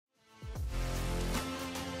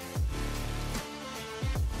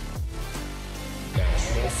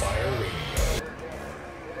Fire Radio.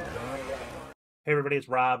 Hey everybody, it's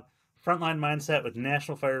Rob, Frontline Mindset with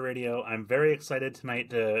National Fire Radio. I'm very excited tonight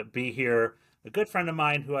to be here. A good friend of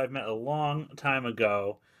mine who I've met a long time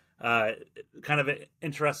ago. Kind of an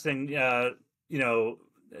interesting,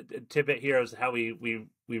 tidbit here is how we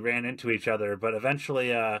ran into each other. But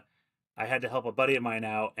eventually, I had to help a buddy of mine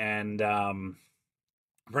out and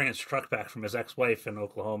bring his truck back from his ex-wife in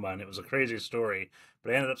Oklahoma, and it was a crazy story.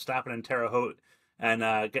 But I ended up stopping in Terra Haute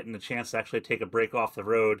and getting the chance to actually take a break off the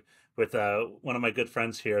road with one of my good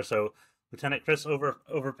friends here. So, Lieutenant Chris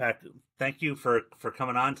Overpeck, thank you for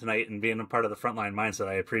coming on tonight and being a part of the Frontline Mindset.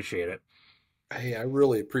 I appreciate it. Hey, I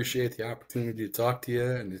really appreciate the opportunity to talk to you,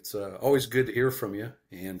 and it's always good to hear from you.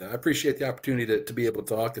 And I appreciate the opportunity to be able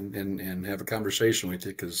to talk and have a conversation with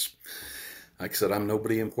you because, like I said, I'm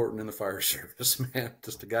nobody important in the fire service, man.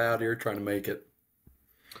 Just a guy out here trying to make it.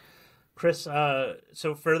 Chris,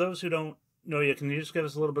 so for those who don't know you, can you just give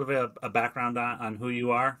us a little bit of a background on who you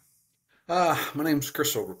are? My name's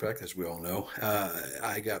Chris Overpeck, as we all know.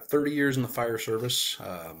 I got 30 years in the fire service.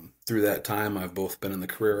 Through that time, I've both been in the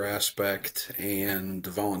career aspect and the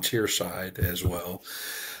volunteer side as well.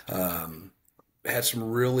 Had some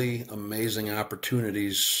really amazing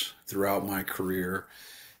opportunities throughout my career,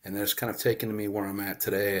 and that's kind of taken me where I'm at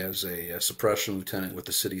today as a suppression lieutenant with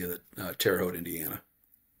the city of Terre Haute, Indiana.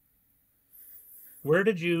 Where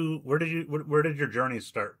did your journey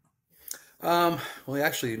start? Well,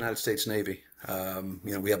 actually, United States Navy.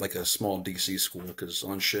 We have like a small DC school because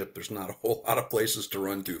on ship there's not a whole lot of places to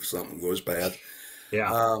run to if something goes bad.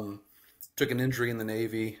 Yeah. Took an injury in the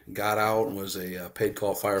Navy, got out and was a paid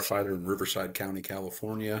call firefighter in Riverside County,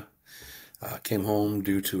 California. Came home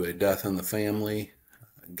due to a death in the family.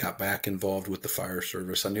 Got back involved with the fire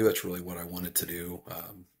service. I knew that's really what I wanted to do.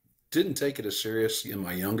 Didn't take it as serious in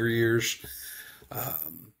my younger years.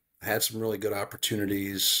 Had some really good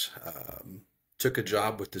opportunities. Took a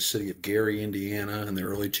job with the city of Gary, Indiana, in the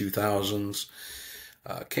early 2000s.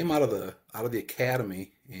 Came out of the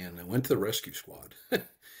academy and I went to the rescue squad.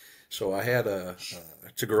 So I had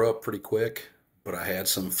to grow up pretty quick, but I had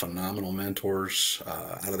some phenomenal mentors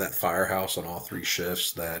out of that firehouse on all three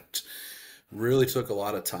shifts that really took a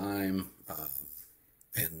lot of time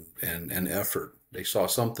and effort. They saw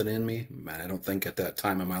something in me. I don't think at that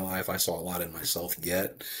time in my life I saw a lot in myself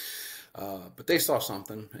yet. But they saw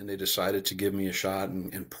something and they decided to give me a shot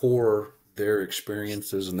and pour their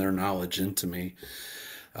experiences and their knowledge into me.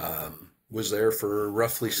 Was there for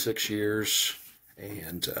roughly 6 years,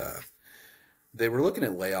 and they were looking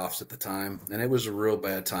at layoffs at the time, and it was a real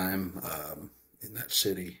bad time in that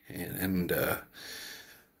city. And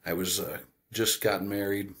I was just gotten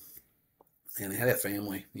married and I had a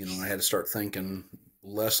family. I had to start thinking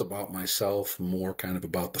less about myself, more kind of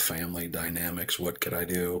about the family dynamics. What could I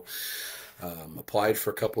do? Applied for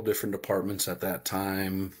a couple different departments at that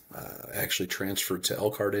time. Actually transferred to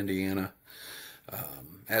Elkhart, Indiana.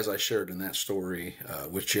 As I shared in that story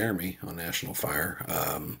with Jeremy on National Fire,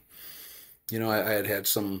 I had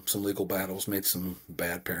some legal battles, made some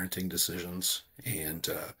bad parenting decisions, and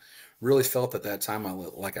really felt at that time I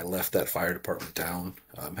left that fire department down.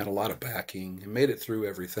 Had a lot of backing and made it through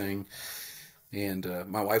everything. And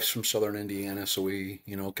my wife's from Southern Indiana, so we,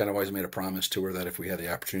 kind of always made a promise to her that if we had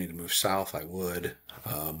the opportunity to move south, I would.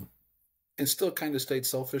 And still kind of stayed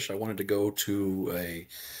selfish. I wanted to go to a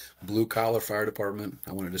blue-collar fire department.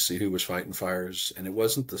 I wanted to see who was fighting fires. And it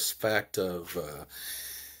wasn't the fact of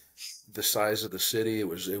the size of the city. It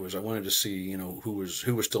was I wanted to see, who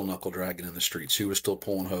was still knuckle dragging in the streets, who was still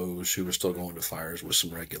pulling hose, who was still going to fires with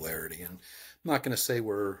some regularity. And I'm not going to say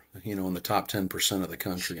we're, in the top 10% of the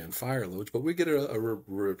country in fire loads, but we get a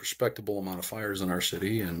respectable amount of fires in our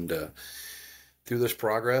city. And through this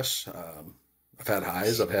progress, I've had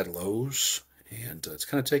highs, I've had lows, and it's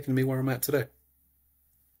kind of taken me where I'm at today.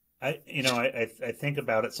 I think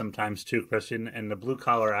about it sometimes too, Christian, and the blue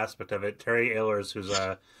collar aspect of it. Terry Ehlers, who's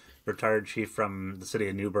a retired chief from the city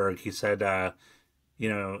of Newburgh, he said,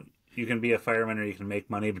 you can be a fireman or you can make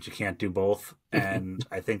money, but you can't do both. And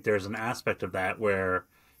I think there's an aspect of that where,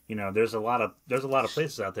 there's a lot of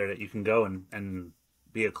places out there that you can go and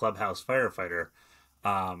be a clubhouse firefighter.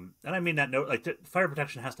 And I mean that fire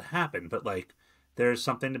protection has to happen, but there's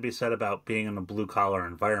something to be said about being in a blue collar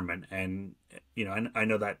environment. And, I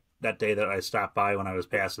know that day that I stopped by when I was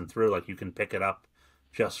passing through, you can pick it up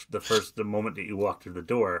just the moment that you walk through the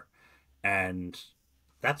door. And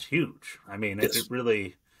that's huge. I mean, Yes. it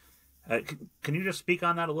really, can you just speak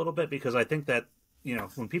on that a little bit? Because I think that,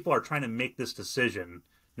 when people are trying to make this decision,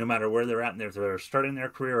 no matter where they're at, and if they're starting their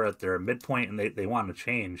career or at their midpoint and they want to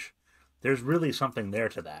change, there's really something there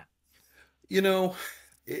to that.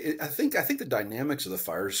 I think the dynamics of the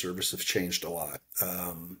fire service have changed a lot.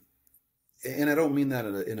 And I don't mean that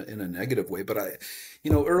in a negative way, but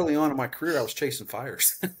early on in my career, I was chasing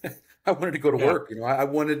fires. I wanted to go to Yeah. work. I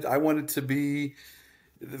wanted to be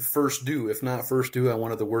the first due, if not first due. I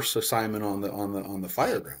wanted the worst assignment on the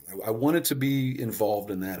fire ground. I wanted to be involved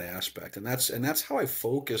in that aspect, and that's how I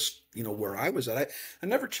focused. Where I was at, I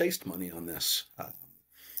never chased money on this.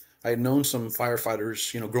 I had known some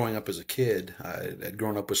firefighters, growing up as a kid. I had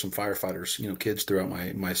grown up with some firefighters, kids throughout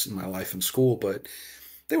my life in school, but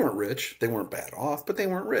they weren't rich. They weren't bad off, but they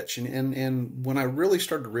weren't rich. And when I really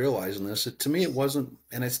started realizing this, to me, it wasn't,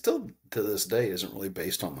 and it still to this day isn't really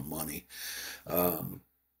based on the money. Um,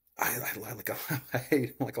 I like a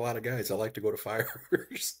lot of guys. I like to go to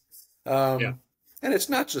fires. Yeah. Um, and it's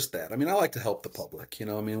not just that. I mean, I like to help the public.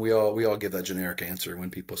 I mean, we all give that generic answer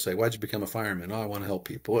when people say, "Why'd you become a fireman?" "Oh, I want to help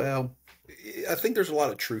people." Well, I think there's a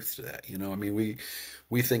lot of truth to that. I mean,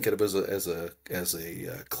 we think of it as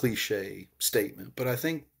a cliche statement, but I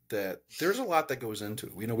think that there's a lot that goes into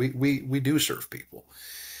it. We do serve people,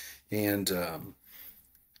 and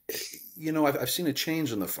I've seen a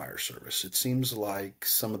change in the fire service. It seems like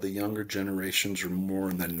some of the younger generations are more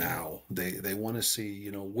in the now. They want to see,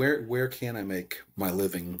 where can I make my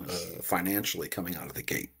living financially coming out of the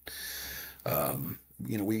gate.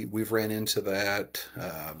 We've ran into that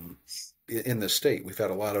in the state. We've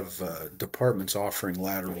had a lot of departments offering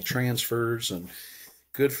lateral transfers, and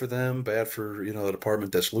good for them, bad for the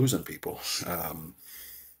department that's losing people.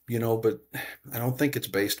 But I don't think it's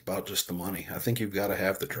based about just the money. I think you've got to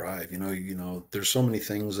have the drive. There's so many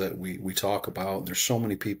things that we talk about, and there's so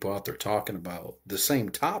many people out there talking about the same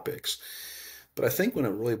topics. But I think when it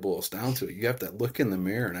really boils down to it, you have to look in the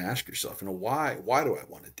mirror and ask yourself, why do I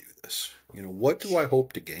want to do this? What do I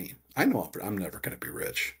hope to gain? I know I'm never going to be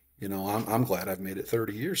rich. I'm glad I've made it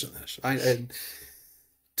 30 years in this. And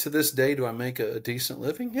to this day, do I make a decent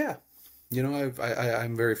living? Yeah.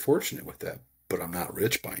 I'm very fortunate with that, but I'm not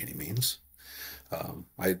rich by any means.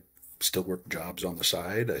 I still work jobs on the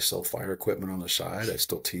side. I sell fire equipment on the side. I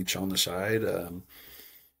still teach on the side.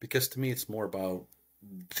 Because to me, it's more about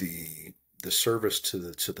the service to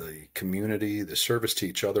the community, the service to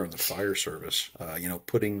each other, and the fire service.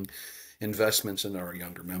 Putting investments in our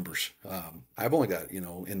younger members. I've only got,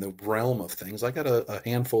 in the realm of things, I got a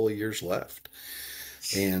handful of years left,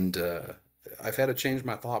 and I've had to change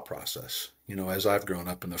my thought process. As I've grown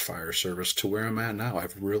up in the fire service to where I'm at now,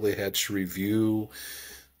 I've really had to review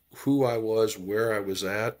who I was, where I was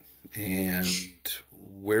at, and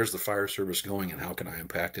where's the fire service going, and how can I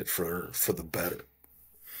impact it for the better.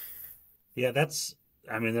 Yeah,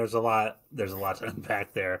 I mean, there's a lot to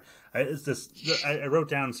unpack there. I wrote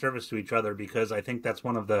down service to each other because I think that's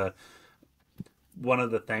one of the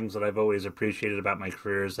things that I've always appreciated about my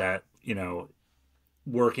career is that,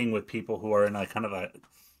 working with people who are in a kind of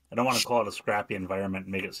I don't want to call it a scrappy environment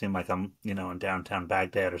and make it seem like I'm, in downtown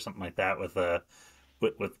Baghdad or something like that with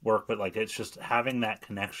work, but like it's just having that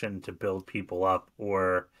connection to build people up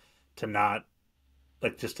or to not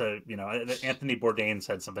like just to Anthony Bourdain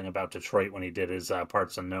said something about Detroit when he did his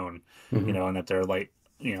Parts Unknown, Hmm. and that they're like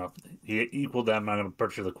he equaled them. I'm going to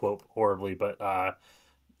butcher the quote horribly, but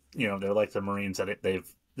they're like the Marines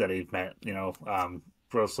that he've met,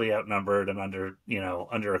 grossly outnumbered and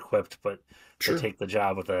under equipped, but they Sure. take the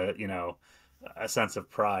job with a sense of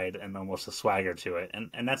pride and almost a swagger to it,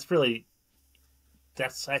 and that's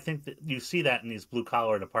I think that you see that in these blue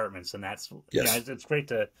collar departments, and that's Yes. it's great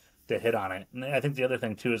to hit on it. And I think the other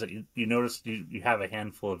thing too is that you notice you have a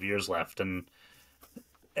handful of years left, and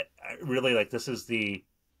really like this is the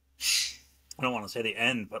I don't want to say the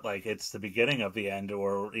end, but like it's the beginning of the end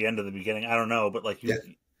or the end of the beginning. I don't know, but like Yeah.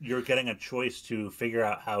 you're getting a choice to figure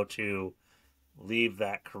out how to leave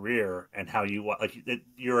that career and how you want like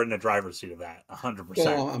you're in the driver's seat of that 100%.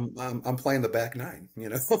 Well, I'm playing the back nine. I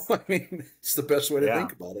mean, it's the best way to Yeah.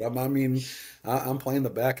 think about it. I'm playing the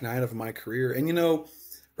back nine of my career, and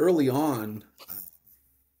early on,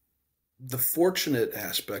 the fortunate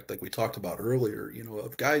aspect, like we talked about earlier,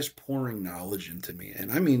 of guys pouring knowledge into me,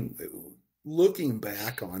 and I mean, looking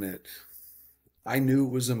back on it, I knew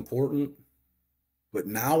it was important, but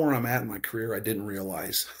now where I'm at in my career, I didn't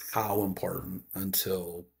realize how important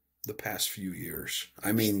until the past few years.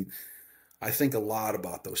 I mean, I think a lot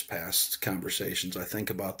about those past conversations. I think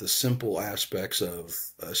about the simple aspects of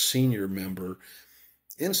a senior member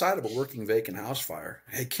inside of a working vacant house fire.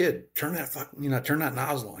 Hey kid, turn that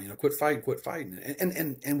nozzle on, quit fighting.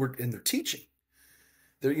 And they're teaching.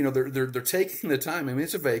 They're taking the time. I mean,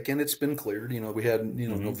 it's a vacant, it's been cleared. We had,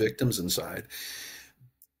 no Hmm. victims inside.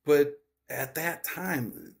 But at that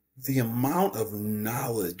time, the amount of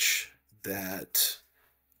knowledge that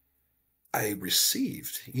I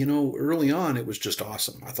received. You know, early on, it was just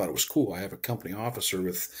awesome. I thought it was cool. I have a company officer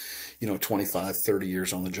with, 25, 30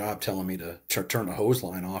 years on the job telling me to turn the hose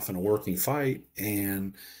line off in a working fight.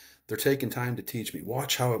 And they're taking time to teach me,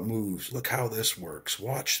 watch how it moves. Look how this works.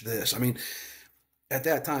 Watch this. I mean, at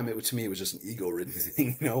that time, to me, it was just an ego-ridden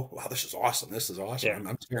thing. Wow, this is awesome. This is awesome. Yeah.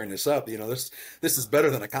 I'm tearing this up. This is better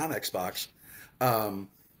than a Connex box. Um,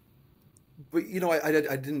 but I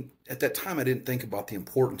didn't at that time. I didn't think about the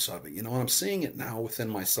importance of it. And I'm seeing it now within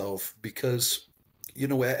myself because,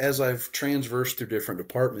 as I've transversed through different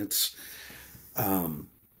departments, um,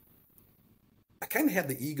 I kind of had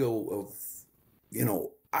the ego of,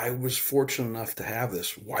 I was fortunate enough to have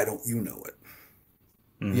this. Why don't you know it?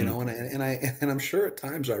 Hmm. And I'm sure at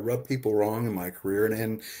times I rubbed people wrong in my career,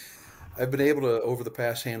 and I've been able to, over the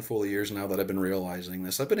past handful of years now that I've been realizing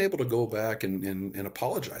this, I've been able to go back and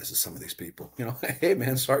apologize to some of these people. Hey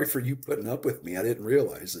man, sorry for you putting up with me. I didn't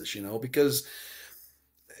realize this, because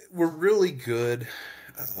we're really good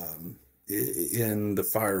in the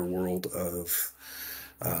fire world of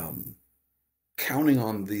um, counting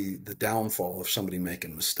on the downfall of somebody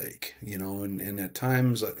making a mistake, and at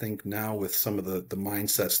times I think now with some of the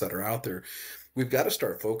mindsets that are out there, we've got to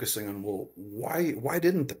start focusing on, well, why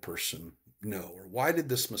didn't the person know, or why did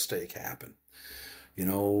this mistake happen?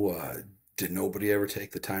 Did nobody ever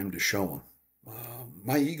take the time to show them?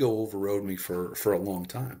 My ego overrode me for a long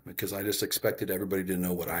time because I just expected everybody to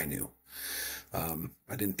know what I knew.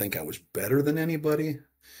 I didn't think I was better than anybody,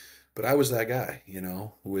 but I was that guy,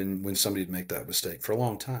 when somebody'd make that mistake for a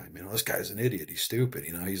long time. This guy's an idiot. He's stupid.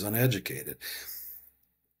 He's uneducated.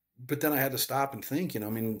 But then I had to stop and think,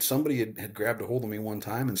 somebody had grabbed a hold of me one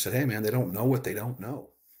time and said, hey, man, they don't know what they don't know.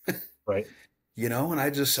 Right. And I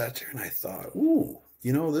just sat there and I thought, ooh,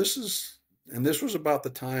 this was about the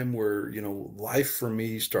time where, life for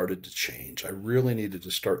me started to change. I really needed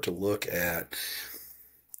to start to look at,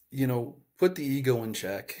 put the ego in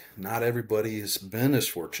check. Not everybody has been as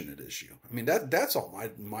fortunate as you. I mean, that's all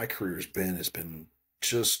my career has been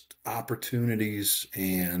just opportunities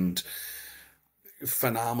and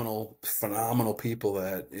phenomenal people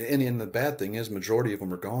and the bad thing is majority of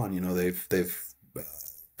them are gone. They've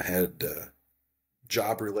had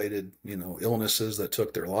job related, illnesses that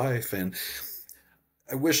took their life. And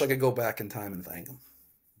I wish I could go back in time and thank them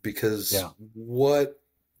because Yeah. what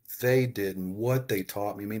they did and what they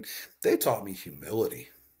taught me, I mean, they taught me humility,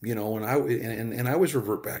 and I always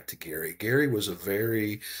revert back to Gary. Gary was a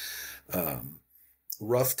very um,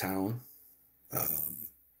 rough town. Um,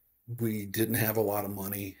 we didn't have a lot of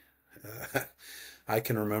money. I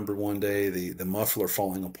can remember one day the muffler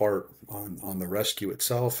falling apart on the rescue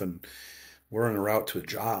itself, and we're en route to a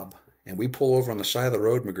job, and we pull over on the side of the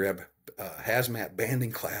road and we grab hazmat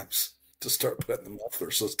banding clamps to start putting the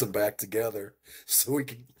muffler system back together so we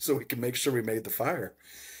can make sure we made the fire.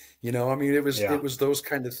 I mean, it Yeah. was those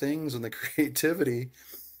kind of things and the creativity,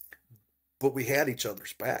 but we had each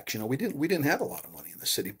other's backs. We didn't have a lot of money in the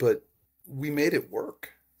city, but we made it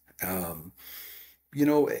work. Um, you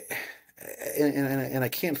know, and I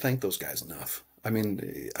can't thank those guys enough. I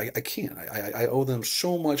mean, I can't. I owe them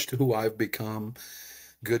so much to who I've become,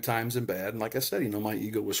 good times and bad. And like I said, my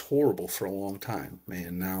ego was horrible for a long time.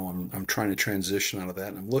 And now I'm trying to transition out of that.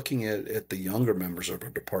 And I'm looking at the younger members of our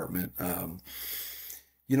department.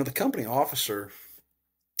 The company officer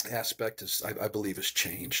aspect I believe has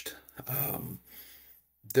changed.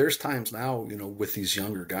 There's times now, with these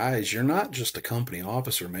younger guys, you're not just a company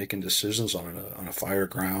officer making decisions on a fire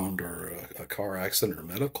ground or a car accident or a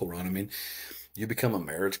medical run. I mean, you become a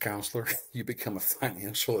marriage counselor, you become a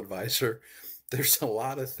financial advisor. There's a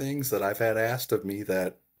lot of things that I've had asked of me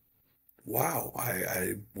that, wow,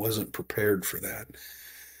 I wasn't prepared for that.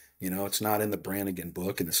 It's not in the Brannigan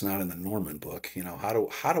book and it's not in the Norman book. How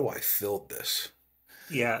do I fill this?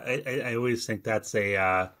 Yeah. I always think that's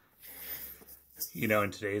in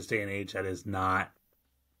today's day and age, that is not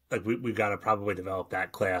like we've got to probably develop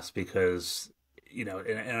that class because,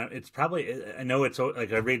 and it's probably, I know it's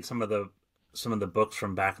like I read some of the books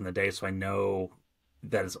from back in the day, so I know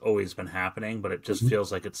that has always been happening, but it just Mhm.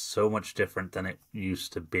 feels like it's so much different than it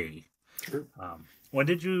used to be. Sure. When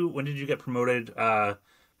did you get promoted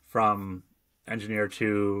from engineer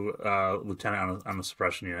to lieutenant on the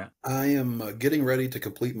suppression unit? I am getting ready to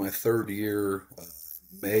complete my third year,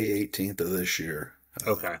 May 18th of this year,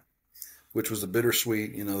 Okay. which was the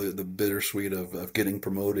bittersweet, the bittersweet of getting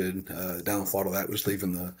promoted. Downfall of that was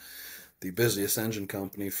leaving the busiest engine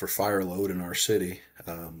company for fire load in our city.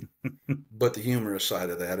 But the humorous side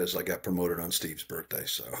of that is I got promoted on Steve's birthday,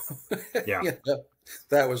 so Yeah. yeah,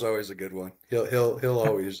 that was always a good one. He'll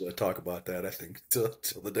always talk about that. I think till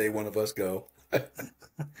the day one of us go.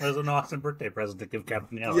 It was an awesome birthday present to give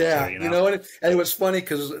Captain Yellow, so Yeah, you you know. know, and it was funny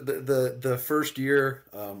because the first year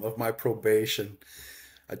of my probation,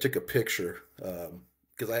 I took a picture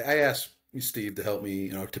because I asked Steve to help me,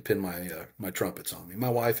 you know, to pin my trumpets on me. My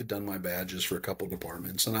wife had done my badges for a couple of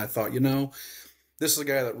departments, and I thought, you know, this is a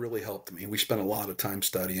guy that really helped me. We spent a lot of time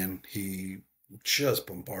studying. He just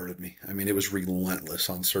bombarded me. I mean, it was relentless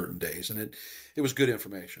on certain days, and it was good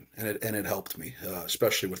information, and it helped me,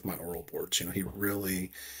 especially with my oral boards. You know, he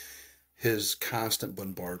really his constant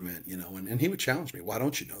bombardment, you know, and he would challenge me. Why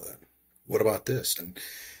don't you know that? What about this? And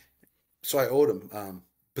so I owed him.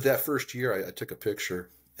 But that first year, I took a picture,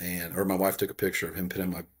 or my wife took a picture of him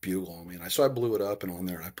pinning my bugle on me, and so I blew it up and on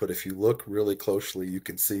there, and I put, if you look really closely, you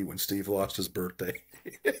can see when Steve lost his birthday.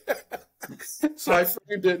 So I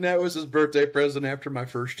framed it, and that was his birthday present after my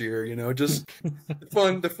first year. You know, just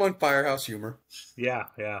the fun firehouse humor. Yeah,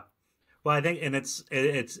 yeah. Well, I think, and it,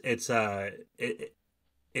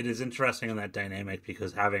 it is interesting in that dynamic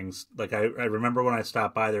because having like I remember when I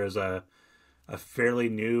stopped by, there was a fairly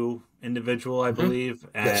new individual, I Hmm. believe,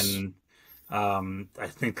 Yes. and I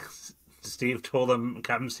think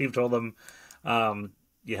Captain Steve told him,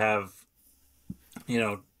 you have, you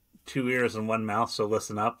know, two ears and one mouth, so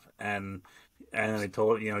listen up. And I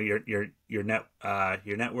told, you know, your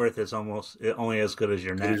net worth is almost only as good as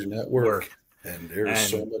your Good net as your network, worth. and there is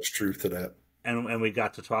so And much truth to that. and we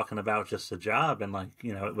got to talking about just the job, and like,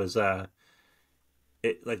 you know, it was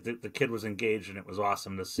it like the kid was engaged, and it was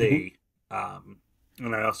awesome to Hmm. see.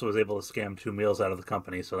 And I also was able to scam two meals out of the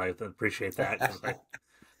company, so I appreciate that because I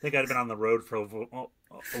think I'd been on the road for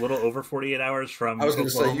a little over 48 hours I from was going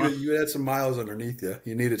to say Oklahoma. you had some miles underneath you.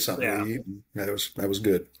 You needed something to Yeah, eat. And that was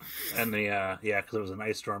good. and the yeah, because it was an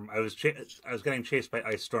ice storm. I was getting chased by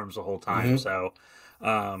ice storms the whole time. Hmm. So,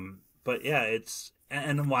 but yeah,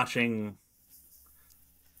 and watching.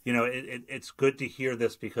 You know, it's good to hear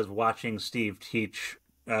this because watching Steve teach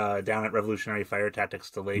down at Revolutionary Fire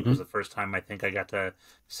Tactics to Lake was Hmm. the first time I think I got to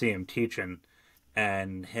see him teaching,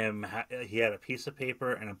 and he had a piece of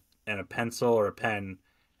paper and a pencil or a pen,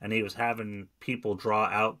 and he was having people draw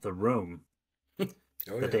out the room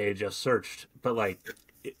Oh that yeah. they had just searched. But like,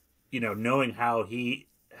 you know, knowing how he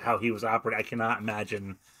was operating, I cannot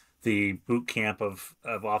imagine the boot camp of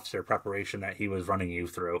officer preparation that he was running you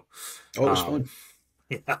through. Oh, it was Um, fun.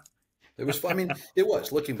 yeah, It was fun. I mean, it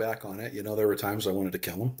was looking back on it. You know, there were times I wanted to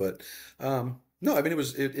kill him, but no. I mean,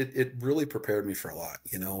 it really prepared me for a lot.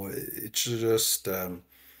 You know, it's just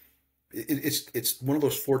it's one of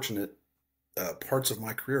those fortunate parts of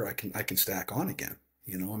my career I can stack on again.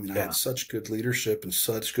 You know, I mean, I had yeah. such good leadership and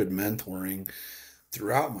such good mentoring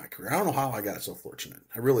throughout my career. I don't know how I got so fortunate.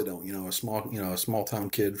 I really don't. You know, a small town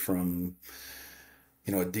kid from,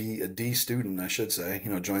 you know, a D student, I should say, you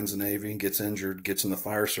know, joins the Navy, gets injured, gets in the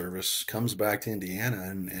fire service, comes back to Indiana,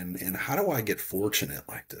 and how do I get fortunate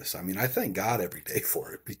like this? I mean, I thank God every day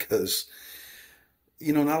for it because,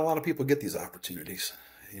 you know, not a lot of people get these opportunities.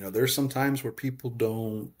 You know, there's some times where people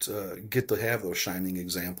don't get to have those shining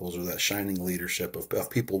examples or that shining leadership of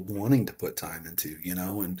people wanting to put time into, you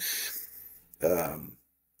know, and um,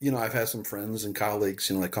 you know, I've had some friends and colleagues,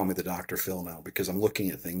 you know, they call me the Dr. Phil now because I'm looking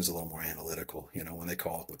at things a little more analytical. You know, when they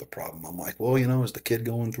call up with a problem, I'm like, well, you know, is the kid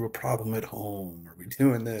going through a problem at home? Are we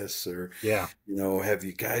doing this? Or, Yeah. you know, have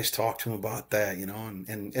you guys talked to him about that? You know, and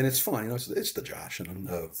it's fun, you know, it's the Josh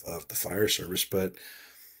of the fire service. But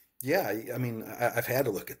yeah, I mean, I've had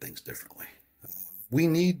to look at things differently. We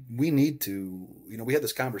need to, you know, we had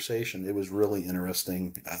this conversation. It was really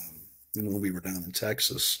interesting. You know, when we were down in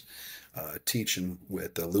Texas teaching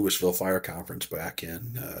with the Louisville Fire Conference back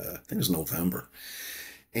in, I think it was November.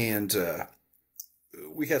 And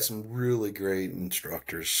we had some really great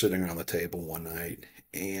instructors sitting around the table one night,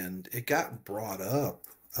 and it got brought up.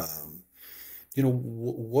 Um, you know,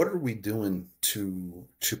 what are we doing to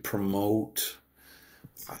promote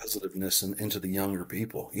positiveness into the younger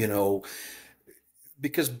people? You know,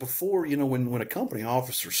 because before, you know, when a company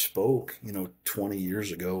officer spoke, you know, 20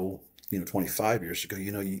 years ago, you know, 25 years ago,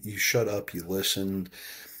 you know, you shut up, you listened,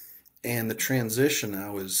 and the transition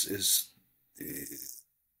now is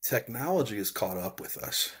technology has caught up with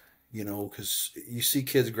us, you know, because you see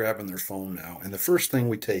kids grabbing their phone now, and the first thing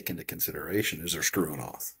we take into consideration is they're screwing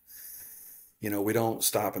off. You know, we don't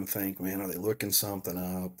stop and think, man, are they looking something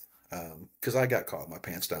up? Because I got caught my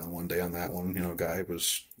pants down one day on that one. You know, guy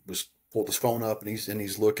was pulled his phone up and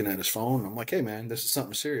he's looking at his phone. I'm like, hey man, this is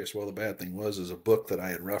something serious. Well, the bad thing was is a book that I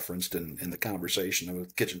had referenced in the conversation at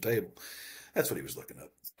the kitchen table. That's what he was looking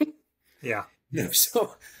up. Yeah. You know,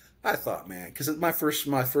 so I thought, man, because my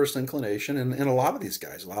first inclination, and a lot of these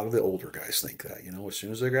guys, a lot of the older guys think that, as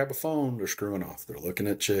soon as they grab a phone, they're screwing off. They're looking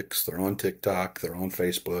at chicks, they're on TikTok, they're on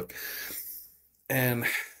Facebook, and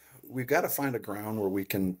we've got to find a ground where we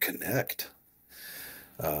can connect,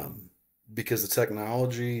 um, because the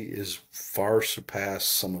technology is far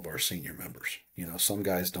surpassed some of our senior members. Some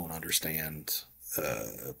guys don't understand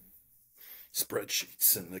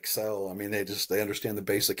spreadsheets and Excel. I mean, they understand the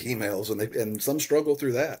basic emails, and some struggle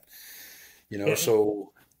through that. Yeah,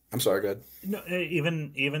 So I'm sorry, go ahead. no,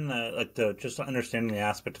 even the like the just understanding the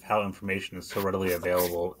aspect of how information is so readily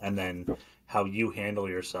available, and then how you handle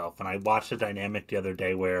yourself. And I watched a dynamic the other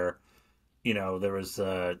day where there was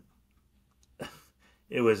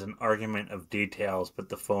it was an argument of details, but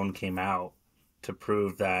the phone came out to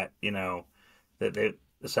prove that that they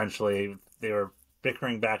essentially they were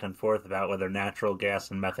bickering back and forth about whether natural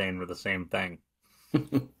gas and methane were the same thing,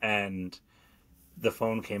 and the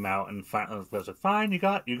phone came out and finally was like, "Fine, you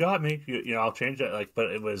got me. I'll change it." Like, but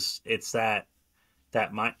it's that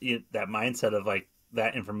mindset of like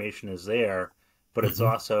that information is there, but it's Hmm.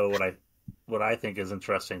 also what I think is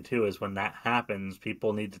interesting too is when that happens,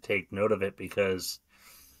 people need to take note of it because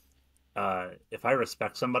if I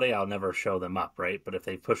respect somebody, I'll never show them up, right? But if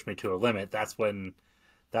they push me to a limit, that's going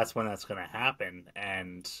to happen,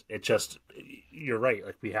 and it just you're right.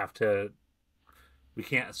 Like we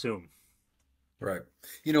can't assume. Right.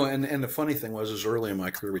 And the funny thing is early in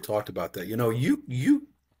my career we talked about that.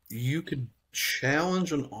 You could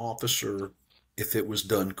challenge an officer if it was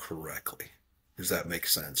done correctly. Does that make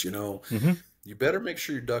sense? Hmm. You better make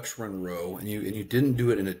sure your ducks run in a row, and you didn't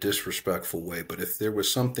do it in a disrespectful way. But if there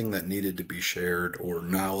was something that needed to be shared or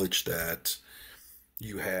knowledge that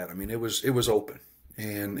you had, I mean, it was open,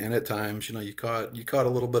 and at times, you caught a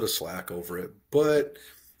little bit of slack over it, but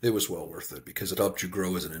it was well worth it because it helped you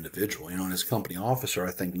grow as an individual. And as a company officer,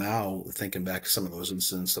 I think now thinking back to some of those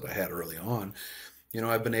incidents that I had early on,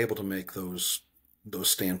 I've been able to make those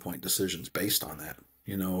standpoint decisions based on that.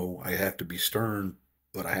 I have to be stern,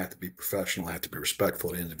 but I have to be professional. I have to be respectful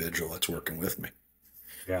of the individual that's working with me.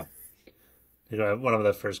 Yeah. One of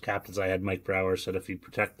the first captains I had, Mike Brower, said, "If you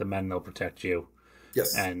protect the men, they'll protect you,"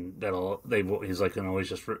 Yes. and he's like, always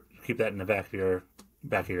just keep that in the back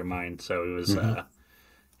of your mind. So Hmm.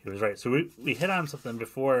 he was right. So we hit on something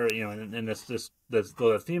before, and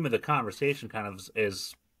the theme of the conversation kind of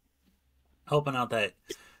is helping out that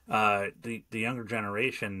the younger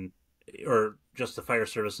generation, or just the fire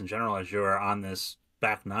service in general, as you're on this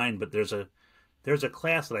back nine. But there's a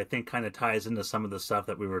class that I think kind of ties into some of the stuff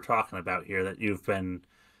that we were talking about here that you've been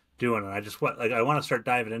doing, and I want to start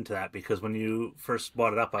diving into that because when you first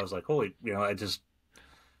brought it up, I was like, holy, I just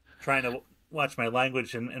trying to watch my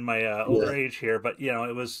language in my older Yeah. age here, but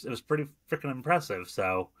it was pretty freaking impressive.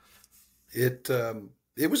 So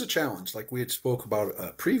It was a challenge, like we had spoke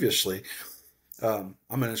about previously. I'm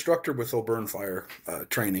an instructor with O'Byrne Fire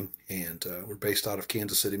Training, and we're based out of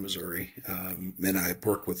Kansas City, Missouri. And I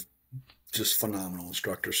work with just phenomenal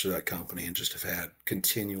instructors through that company, and just have had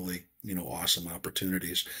continually, awesome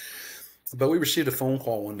opportunities. But we received a phone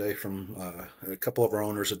call one day from a couple of our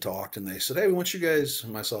owners had talked, and they said, "Hey, we want you guys,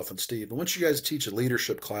 myself and Steve, we want you guys to teach a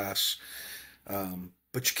leadership class,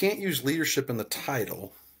 but you can't use leadership in the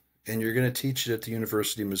title, and you're going to teach it at the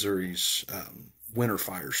University of Missouri's Winter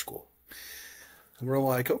Fire School." And we're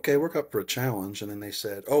like, "Okay, we're up for a challenge." And then they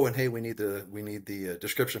said, "Oh, and hey, we need the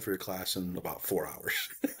description for your class in about 4 hours."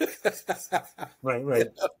 right, Yeah.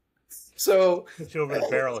 right, So, get you over the uh,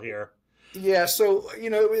 barrel here. yeah, so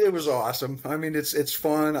it was awesome. I mean, it's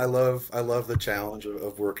fun. I love the challenge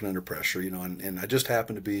of working under pressure. And I just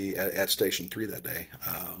happened to be at Station 3 that day,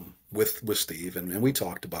 with Steve, and we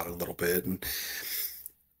talked about it a little bit, and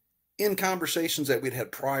in conversations that we'd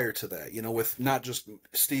had prior to that, with not just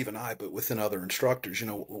Steve and I, but within other instructors,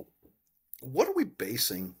 what are we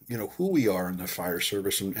basing, who we are in the fire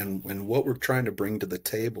service, and what we're trying to bring to the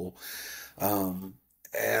table,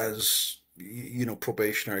 as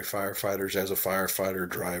probationary firefighters, as a firefighter,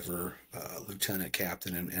 driver, lieutenant,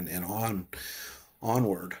 captain, and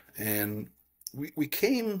onward. And we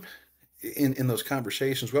came in those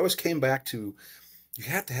conversations. We always came back to, you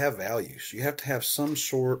have to have values. You have to have some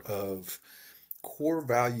sort of core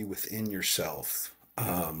value within yourself.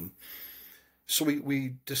 So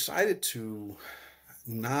we decided to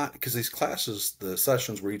not, because these classes, the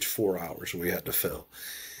sessions were each 4 hours we had to fill,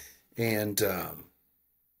 and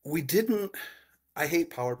we didn't. I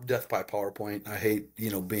hate death by PowerPoint. I hate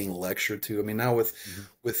being lectured to. I mean, now with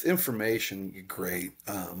Mhm. information, great.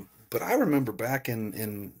 But I remember back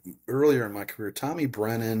in earlier in my career, Tommy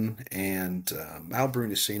Brennan and Al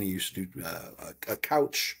Brunacini used to do a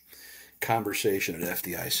couch conversation at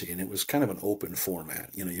FDIC, and it was kind of an open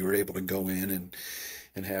format. You were able to go in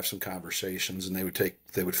and have some conversations, and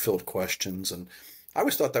they would field questions. And I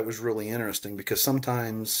always thought that was really interesting because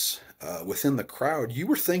sometimes within the crowd, you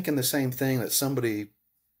were thinking the same thing that somebody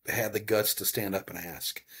had the guts to stand up and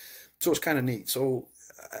ask. So it's kind of neat. So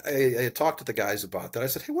I talked to the guys about that. I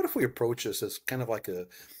said, hey, what if we approach this as kind of like an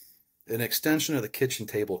extension of the kitchen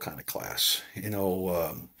table kind of class?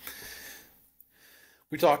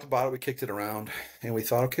 We talked about it, we kicked it around, and we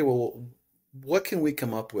thought, okay, well, what can we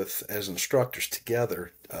come up with as instructors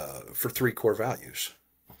together for 3 core values?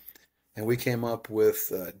 And we came up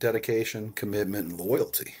with dedication, commitment, and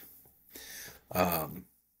loyalty. And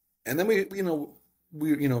then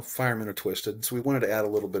firemen are twisted, so we wanted to add a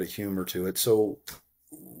little bit of humor to it. So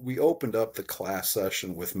we opened up the class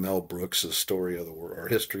session with Mel Brooks's story of the world, or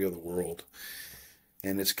history of the world.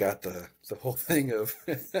 And it's got the whole thing of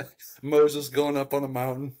Moses going up on the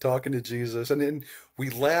mountain, talking to Jesus. And then we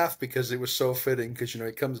laugh because it was so fitting because,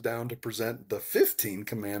 it comes down to present the 15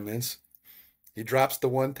 commandments. He drops the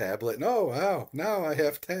 1 tablet. And, oh, wow, now I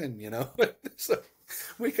have 10, So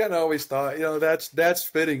we kind of always thought, that's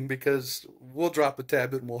fitting because we'll drop a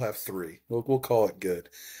tablet and we'll have 3. We'll call it good.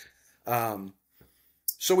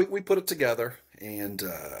 So we put it together and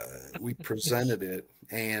we presented it,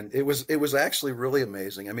 and it was actually really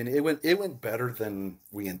amazing. I mean, it went better than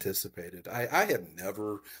we anticipated. I had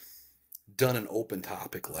never done an open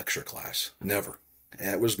topic lecture class, never.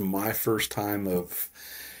 And it was my first time of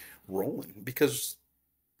rolling because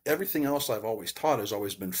everything else I've always taught has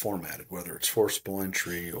always been formatted, whether it's forcible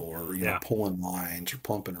entry or pulling lines or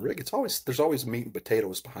pumping a rig. There's always meat and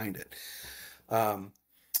potatoes behind it.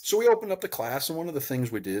 So we opened up the class, and one of the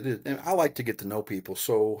things we did, and I like to get to know people,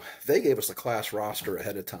 so they gave us a class roster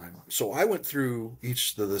ahead of time. So I went through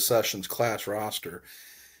each of the sessions' class roster,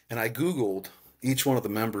 and I Googled each one of the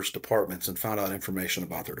members' departments and found out information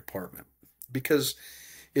about their department. Because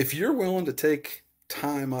if you're willing to take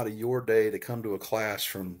time out of your day to come to a class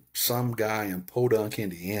from some guy in Podunk,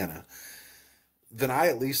 Indiana, then I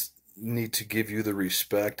at least need to give you the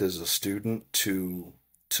respect as a student to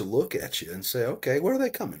look at you and say, okay, where are they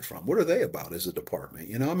coming from? What are they about as a department?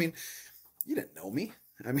 I mean, you didn't know me.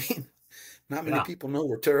 I mean, not many people know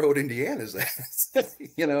where Terra Haute, Indiana is at,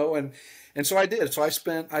 and so I did. So I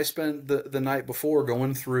spent the night before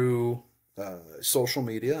going through social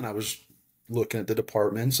media, and I was looking at the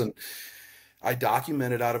departments, and I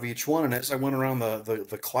documented out of each one. And as I went around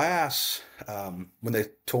the class, when they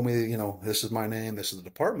told me, this is my name, this is the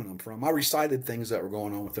department I'm from, I recited things that were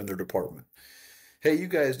going on within their department. Hey, you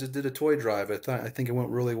guys just did a toy drive. I think it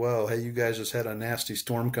went really well. Hey, you guys just had a nasty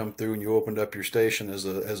storm come through and you opened up your station as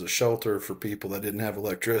a shelter for people that didn't have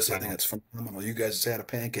electricity. I think that's phenomenal. You guys just had a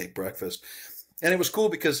pancake breakfast. And it was cool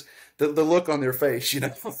because the look on their face,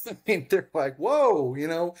 I mean, they're like,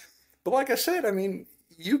 whoa, But like I said, I mean,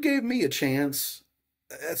 you gave me a chance.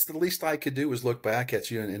 That's the least I could do was look back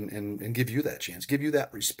at you and give you that chance, give you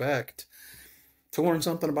that respect to learn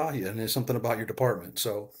something about you and something about your department.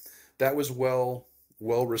 So that was well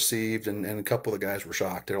received, and a couple of the guys were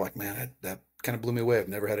shocked. They're like, man, that kind of blew me away. I've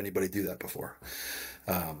never had anybody do that before.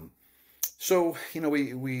 So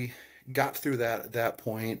we got through that at that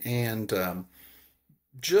point, and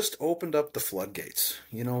just opened up the floodgates.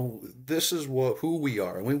 This is who we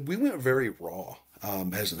are. And we went very raw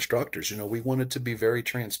as instructors. We wanted to be very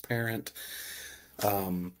transparent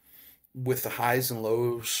with the highs and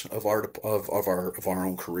lows of our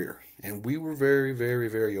own career, and we were very, very,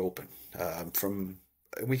 very open.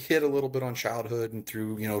 We hit a little bit on childhood and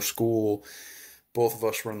through school. Both of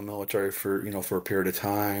us were in the military for a period of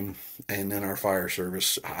time, and then our fire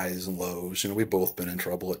service highs and lows. We've both been in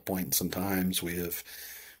trouble at points. Sometimes we've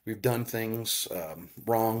done things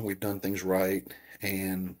wrong, we've done things right,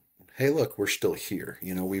 and hey, look, we're still here.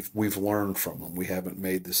 We've learned from them. We haven't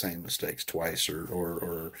made the same mistakes twice,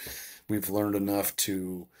 or we've learned enough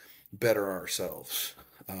to better ourselves.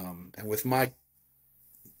 And with my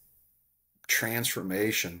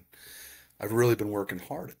transformation, I've really been working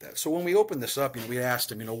hard at that. So when we opened this up, we asked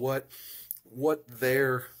them, what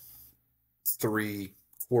their 3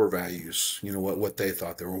 core values, what they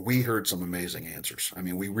thought they were. We heard some amazing answers. I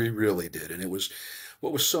mean, we really did. And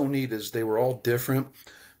what was so neat is they were all different,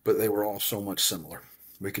 but they were all so much similar.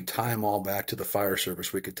 We could tie them all back to the fire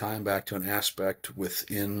service. We could tie them back to an aspect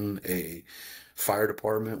within a fire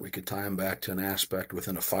department. We could tie them back to an aspect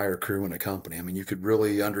within a fire crew in a company. I mean, you could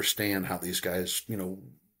really understand how these guys,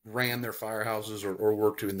 ran their firehouses or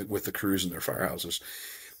worked with the crews in their firehouses.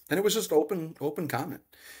 And it was just open comment.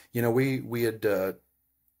 We had, I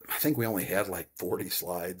think we only had like 40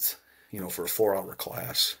 slides, for a 4-hour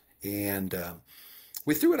class. And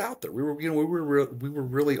we threw it out there. We were, we were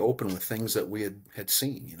really open with things that we had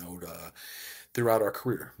seen, throughout our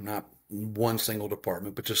career, not one single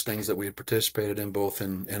department, but just things that we had participated in both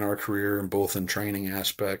in our career and both in training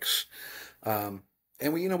aspects. And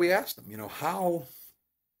we asked them, how,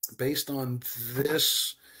 based on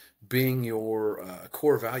this being your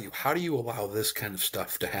core value, how do you allow this kind of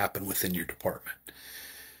stuff to happen within your department?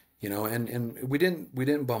 And we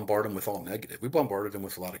didn't bombard them with all negative. We bombarded them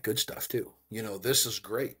with a lot of good stuff too. This is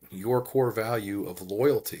great. Your core value of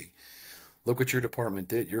loyalty. Look what your department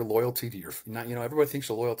did. Your loyalty to your, not, everybody thinks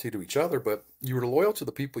of loyalty to each other, but you were loyal to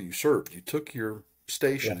the people you served. You took your Yeah.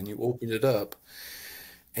 station and you opened it up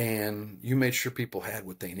and you made sure people had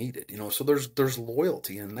what they needed. So there's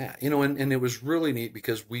loyalty in that. And it was really neat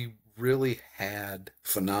because we really had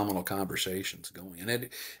phenomenal conversations going. And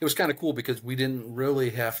it was kind of cool because we didn't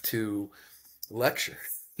really have to lecture.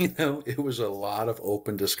 It was a lot of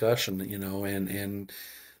open discussion, and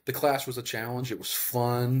the class was a challenge. It was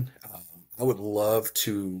fun. I would love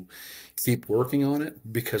to keep working on it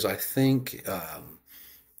because I think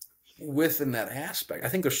within that aspect, I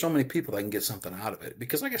think there's so many people that can get something out of it.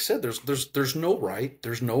 Because, like I said, there's no right,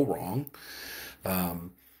 there's no wrong.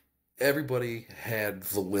 Everybody had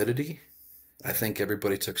validity. I think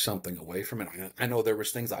everybody took something away from it. I know there was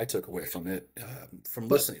things I took away from it from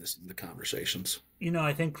But listening to the conversations.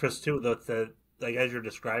 I think Chris too, the like as you're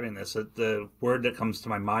describing this, the word that comes to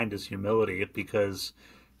my mind is humility, because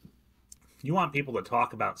you want people to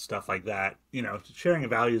talk about stuff like that. Sharing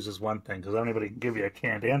values is one thing because anybody can give you a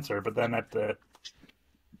canned answer, but then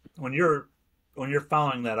when you're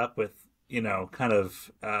following that up with kind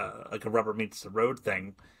of like a rubber meets the road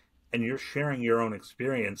thing, and you're sharing your own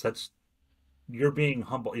experience, you're being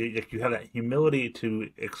humble. You have that humility to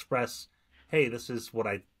express, hey, this is what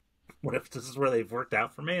if this is where they've worked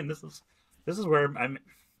out for me, and this is where I might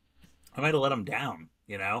have let them down.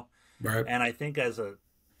 Right. And I think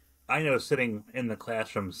I know sitting in the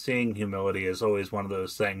classroom, seeing humility is always one of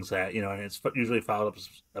those things that, and it's usually followed up with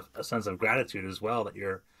a sense of gratitude as well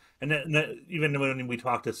even when we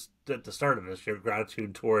talked at the start of this, your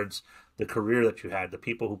gratitude towards the career that you had, the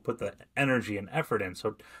people who put the energy and effort in.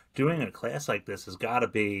 So doing a class like this has got to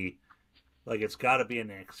be it's got to be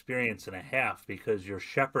an experience and a half, because you're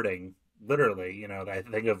shepherding literally. I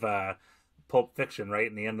think of Pulp Fiction, right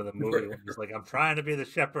in the end of the movie, when he's like, "I'm trying to be the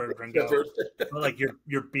shepherd," and go, but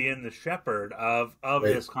you're being the shepherd of Right.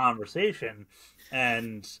 this conversation,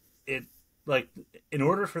 and it like in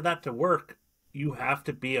order for that to work, you have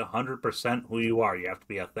to be 100% who you are. You have to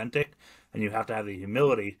be authentic, and you have to have the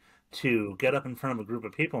humility to get up in front of a group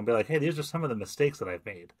of people and be like, "Hey, these are some of the mistakes that I've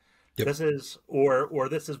made. Yep. This is or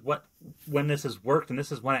this is what when this has worked, and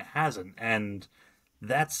this is when it hasn't." And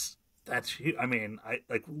that's I mean,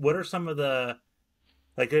 what are some of the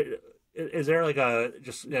like? Is there like a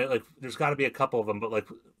just like there's got to be a couple of them, but like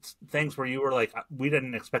things where you were like, we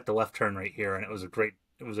didn't expect a left turn right here, and it was a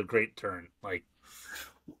great turn. Like,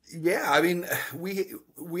 Yeah, I mean,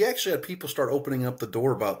 we actually had people start opening up the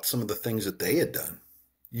door about some of the things that they had done.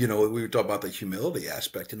 We were talking about the humility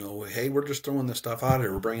aspect. Hey, we're just throwing this stuff out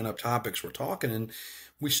here. We're bringing up topics. We're talking, and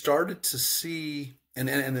we started to see, and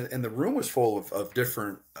the room was full of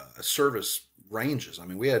different service ranges. I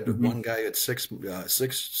mean, we had mm-hmm. one guy at 6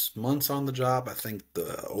 months on the job. I think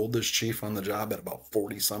the oldest chief on the job had about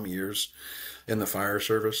 40 some years in the fire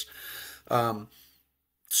service.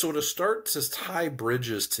 So to start to tie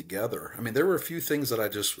bridges together, I mean, there were a few things that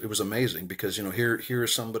it was amazing because,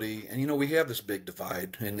 here's somebody, and, we have this big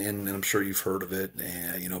divide, and I'm sure you've heard of it,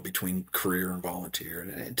 and, between career and volunteer.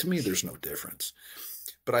 And to me, there's no difference.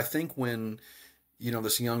 But I think when,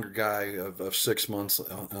 this younger guy of 6 months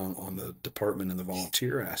on the department and the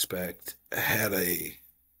volunteer aspect had a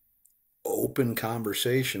open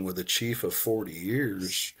conversation with a chief of 40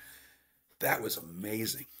 years, that was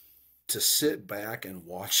amazing. To sit back and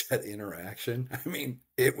watch that interaction, I mean,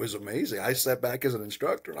 it was amazing. I sat back as an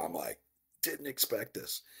instructor and I'm like, didn't expect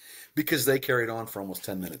this, because they carried on for almost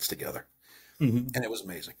 10 minutes together. Mm-hmm. And it was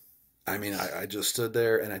amazing. I mean, I just stood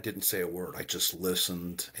there and I didn't say a word. I just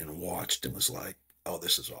listened and watched and was like, oh,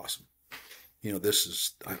 this is awesome.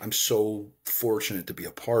 I'm so fortunate to be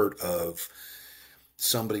a part of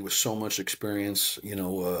somebody with so much experience,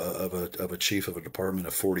 of a chief of a department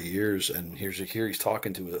of 40 years, and here he's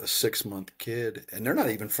talking to a 6 month kid, and they're not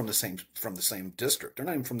even from the same district. They're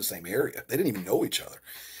not even from the same area. They didn't even know each other,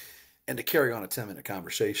 and to carry on a 10-minute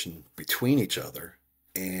conversation between each other,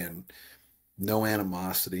 and no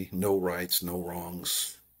animosity, no rights, no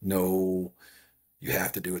wrongs, no. You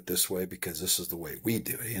have to do it this way because this is the way we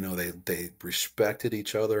do it. They respected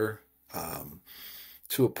each other.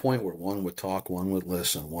 to a point where one would talk, one would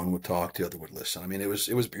listen, one would talk, the other would listen. I mean, it was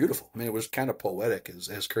beautiful. I mean, it was kind of poetic,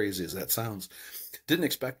 as crazy as that sounds. Didn't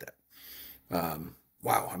expect that.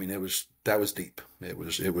 Wow. I mean, that was deep. It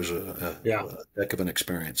was Yeah. a heck of an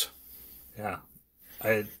experience. Yeah.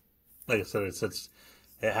 I like I said,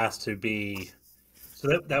 it has to be.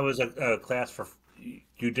 So that was a class for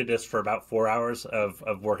you did this for about 4 hours of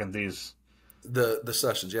working these. The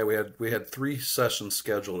sessions, yeah, we had 3 sessions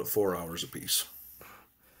scheduled at 4 hours apiece.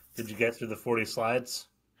 Did you get through the 40 slides?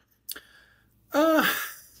 Uh,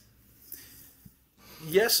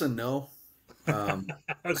 yes and no. Um,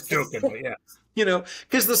 I was joking, but yeah. you know,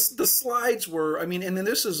 because the slides were, I mean, and then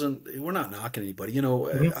this isn't, we're not knocking anybody. You know,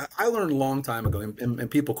 Mhm. I learned a long time ago,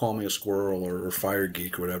 and people call me a squirrel or fire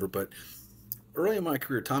geek or whatever, but early in my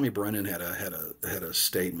career, Tommy Brennan had a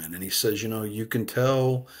statement, and he says, you know, you can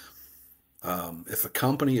tell if a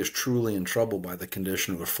company is truly in trouble by the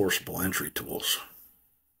condition of their forcible entry tools.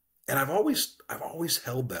 And I've always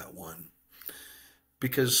held that one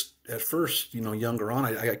because at first, you know, younger on,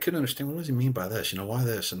 I couldn't understand what does he mean by this? You know, why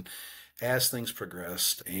this? And as things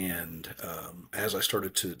progressed, and as I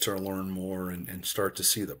started to learn more and start to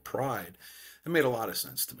see the pride, it made a lot of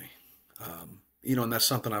sense to me. You know, and that's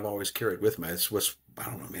something I've always carried with me. It's what's I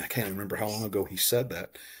don't know. I mean, I can't even remember how long ago he said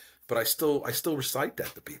that, but I still recite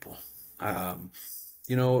that to people. Um,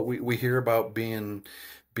 you know, we hear about being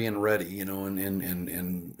ready, you know,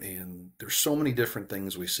 and there's so many different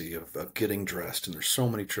things we see of getting dressed, and there's so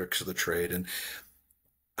many tricks of the trade, and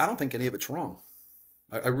I don't think any of it's wrong.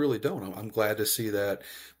 I really don't. I'm glad to see that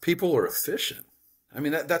people are efficient. I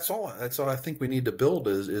mean, that's all I think we need to build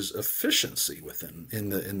is efficiency within in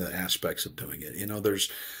the aspects of doing it. You know,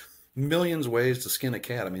 there's millions of ways to skin a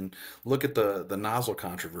cat. I mean, look at the nozzle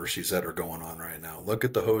controversies that are going on right now. Look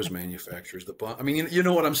at the hose manufacturers. I mean, you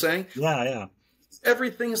know what I'm saying? Yeah, yeah.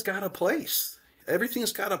 Everything's got a place.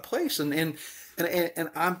 Everything's got a place.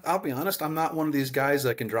 I'll be honest, I'm not one of these guys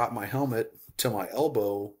that can drop my helmet to my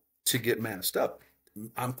elbow to get masked up.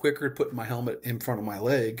 I'm quicker at putting my helmet in front of my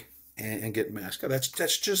leg and getting masked up. That's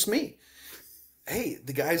just me. Hey,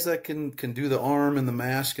 the guys that can do the arm and the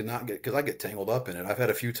mask and not get, because I get tangled up in it. I've had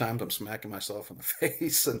a few times I'm smacking myself in the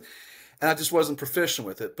face, and I just wasn't proficient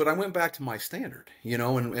with it. But I went back to my standard, you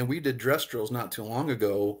know, and we did dress drills not too long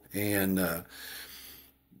ago, and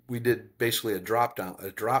we did basically a drop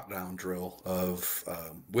down drill of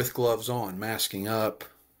with gloves on, masking up,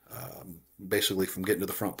 basically from getting to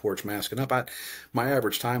the front porch, masking up. My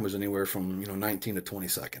average time was anywhere from 19 to 20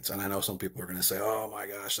 seconds, and I know some people are going to say, "Oh my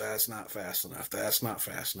gosh, that's not fast enough. That's not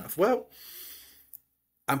fast enough." Well,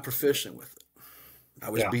 I'm proficient with it. I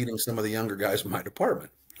was Yeah. beating some of the younger guys in my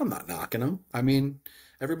department. I'm not knocking them. I mean,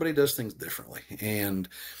 everybody does things differently, and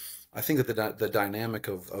I think that the dynamic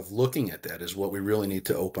of looking at that is what we really need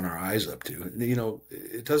to open our eyes up to. You know,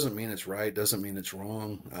 it doesn't mean it's right, doesn't mean it's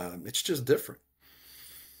wrong. It's just different.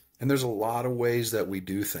 And there's a lot of ways that we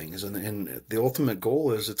do things. And the ultimate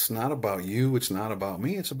goal is it's not about you, it's not about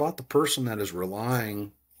me, it's about the person that is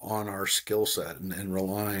relying on our skill set and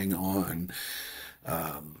relying on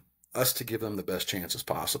us to give them the best chances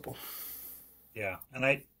possible. Yeah.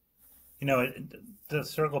 And to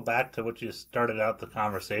circle back to what you started out the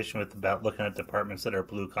conversation with about looking at departments that are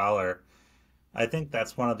blue collar, I think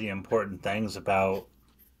that's one of the important things about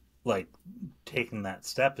like taking that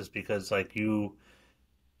step is because like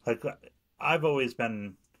I've always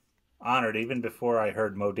been honored even before I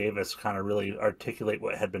heard Mo Davis kind of really articulate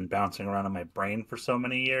what had been bouncing around in my brain for so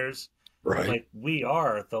many years. Right. Like we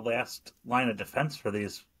are the last line of defense for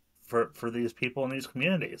these people in these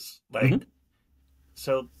communities. Hmm. Like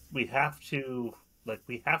so we have to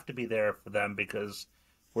be there for them because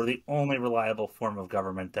we're the only reliable form of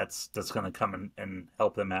government that's going to come and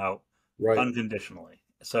help them out Right. unconditionally.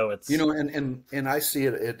 So You it's know, and I see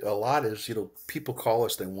it a lot is, people call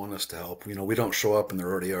us, they want us to help. We don't show up and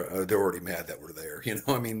they're already mad that we're there.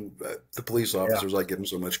 I mean, the police yeah, officers, I give them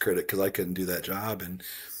so much credit because I couldn't do that job. And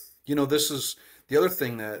this is the other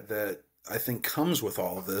thing that I think comes with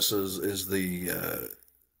all of this is the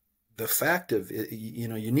fact of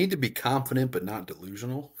you need to be confident but not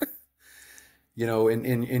delusional.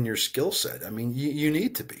 In your skill set. I mean, you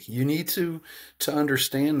need to be. You need to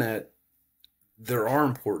understand that there are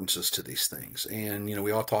importances to these things. And,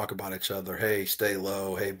 we all talk about each other. Hey, stay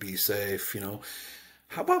low. Hey, be safe.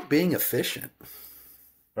 How about being efficient?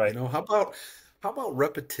 right. How about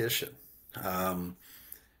repetition? Um,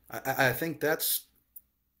 I think that's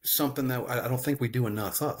something that I don't think we do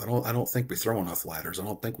enough of. I don't think we throw enough ladders. I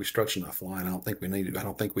don't think we stretch enough line. I don't think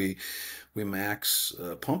we max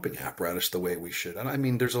pumping apparatus the way we should. And I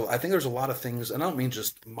mean, I think there's a lot of things, and I don't mean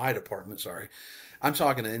just my department. Sorry, I'm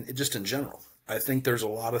talking just in general. I think there's a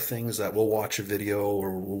lot of things that we'll watch a video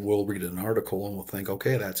or we'll read an article and we'll think,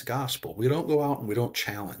 okay, that's gospel. We don't go out and we don't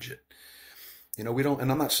challenge it. We don't,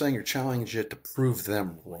 and I'm not saying you're challenging it to prove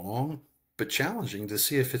them wrong, but challenging to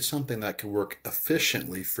see if it's something that can work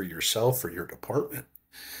efficiently for yourself or your department.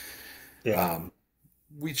 Yeah.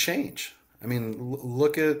 We change. I mean,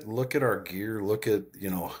 look at our gear. Look at,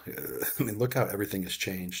 I mean, look how everything has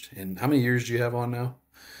changed. And how many years do you have on now?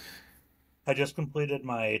 I just completed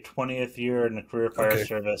my 20th year in the career fire Okay.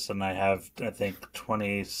 service, and I have, I think,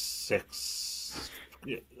 26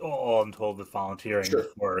 all in told with volunteering Sure.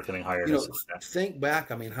 before getting hired You as know, a staff. think back.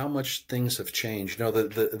 I mean, how much things have changed.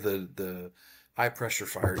 The high pressure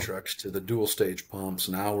fire trucks to the dual stage pumps.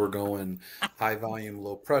 Now we're going high volume,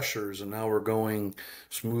 low pressures, and now we're going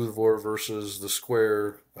smooth bore versus the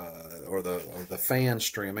square or the fan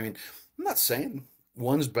stream. I mean, I'm not saying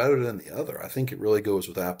one's better than the other. I think it really goes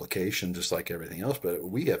with application, just like everything else. But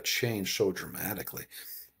we have changed so dramatically.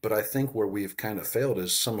 But I think where we've kind of failed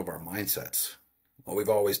is some of our mindsets. Well, we've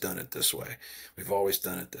always done it this way. We've always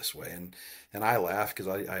done it this way. And I laugh because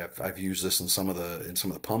I've used this in some of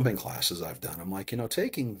the pumping classes I've done. I'm like,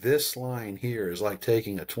 taking this line here is like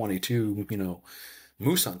taking a 22,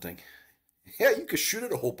 moose hunting. Yeah, you could shoot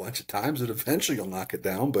it a whole bunch of times and eventually you'll knock it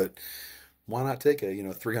down, but why not take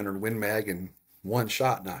a, 300 Win Mag and one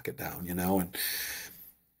shot knock it down, and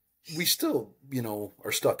we still,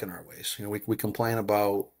 are stuck in our ways. We complain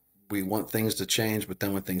about, we want things to change, but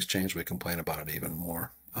then when things change, we complain about it even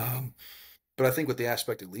more. But I think with the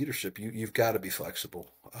aspect of leadership, you've got to be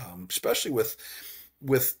flexible, especially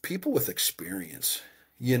with people with experience.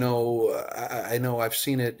 I know I've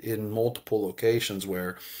seen it in multiple locations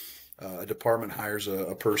where a department hires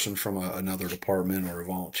a person from another department or a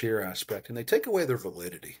volunteer aspect, and they take away their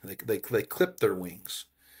validity. They clip their wings.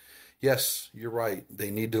 Yes, you're right. They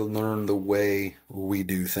need to learn the way we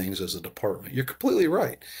do things as a department. You're completely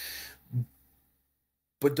right.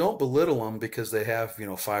 But don't belittle them because they have,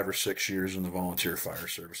 5 or 6 years in the volunteer fire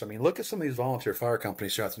service. I mean, look at some of these volunteer fire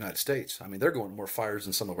companies throughout the United States. I mean, they're going more fires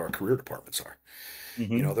than some of our career departments are.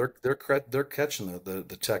 Hmm. They're catching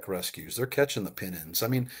the tech rescues. They're catching the pin-ins. I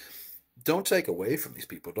mean, don't take away from these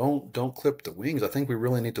people. Don't clip the wings. I think we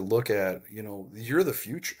really need to look at, you're the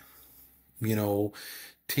future. You know,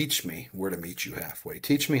 teach me where to meet you halfway.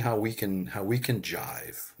 Teach me how we can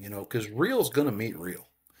jive. Because real's gonna meet real.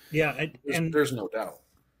 Yeah, There's and there's no doubt.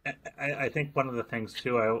 I think one of the things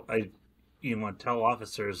too, I want to tell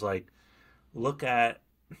officers, like, look at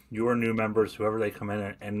your new members, whoever they come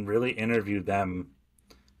in, and really interview them.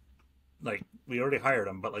 Like, we already hired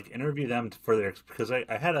them, but like interview them for their, because I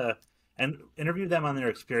had a, and interview them on their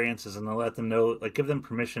experiences and let them know, like, give them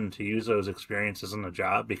permission to use those experiences in the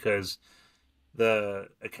job, because the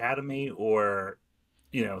academy or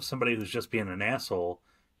somebody who's just being an asshole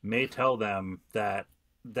may tell them that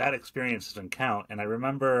that experience doesn't count. And I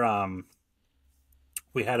remember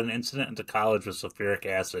we had an incident into college with sulfuric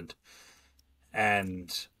acid,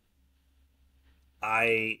 and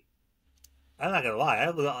I I'm not gonna lie,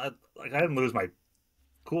 I didn't lose my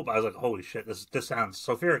cool, but I was like, holy shit, this sounds,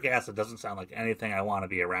 sulfuric acid doesn't sound like anything I want to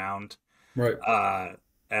be around. Right. Uh,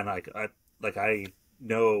 and I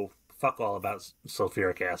know fuck all about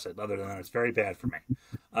sulfuric acid, other than that it's very bad for me.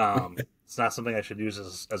 It's not something I should use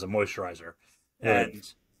as a moisturizer. Right.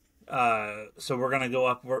 And so we're gonna go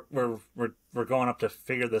up. We're going up to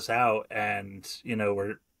figure this out, and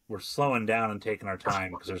we're slowing down and taking our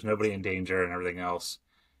time because there's nobody in danger and everything else.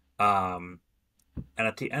 Um, and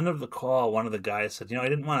at the end of the call, one of the guys said, I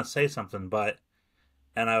didn't want to say something, but,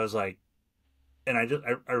 and I was like, and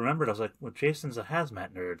I remembered, I was like, well, Jason's a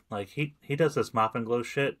hazmat nerd. Like, he does this mop and glow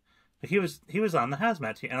shit. Like, he was on the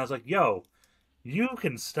hazmat team, and I was like, yo, you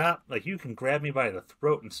can stop, like, you can grab me by the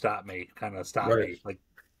throat and stop me, kind of stop Right. me, like,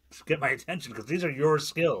 get my attention, because these are your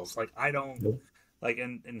skills. Like, I don't, Nope. like,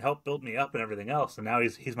 and help build me up and everything else. And now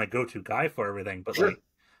he's my go to guy for everything. But Sure.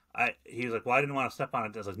 like, he was like, well, I didn't want to step on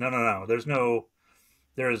it. I was like, no,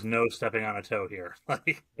 there is no stepping on a toe here.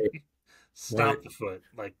 Like, Right. stomp the foot,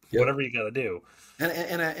 like, Yep. whatever you got to do.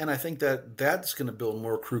 And I think that that's going to build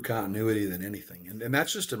more crew continuity than anything, and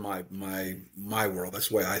that's just in my world. That's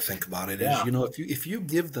the way I think about it. Is Yeah, if you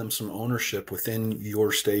give them some ownership within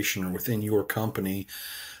your station or within your company,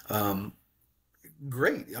 um,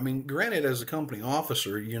 great. I mean, granted, as a company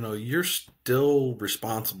officer, you're still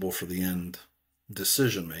responsible for the end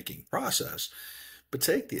decision making process, but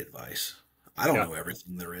take the advice. I don't yeah, know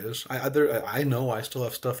everything there is. I know I still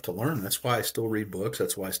have stuff to learn. That's why I still read books.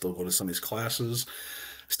 That's why I still go to some of these classes.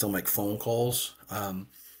 Still make phone calls,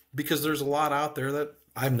 because there's a lot out there that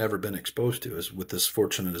I've never been exposed to, as with as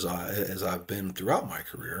fortunate as I've been throughout my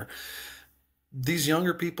career. these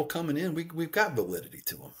younger people coming in, we've got validity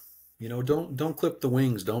to them. You know, don't clip the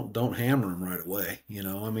wings. Don't hammer them right away. You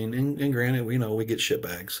know, I mean, and granted, we know we get shit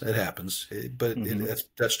bags. It happens, Hmm.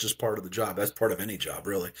 that's just part of the job. That's part of any job,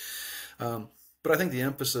 really. Um, but I think the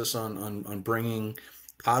emphasis on bringing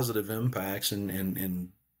positive impacts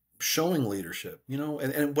and showing leadership, you know,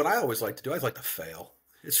 and what I always like to do, I like to fail.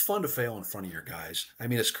 It's fun to fail in front of your guys. I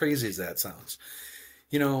mean, as crazy as that sounds.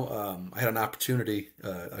 You know, I had an opportunity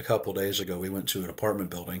a couple of days ago. We went to an apartment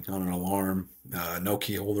building on an alarm, no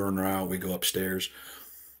key holder en route. We go upstairs,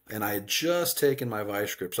 and I had just taken my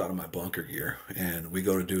vice grips out of my bunker gear, and we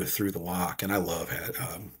go to do it through the lock. And I love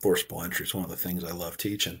forcible entry. It's one of the things I love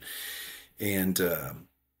teaching. And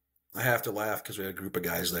I have to laugh because we had a group of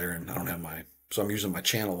guys there, and I don't have so I'm using my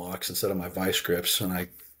channel locks instead of my vice grips, and I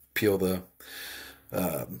peel the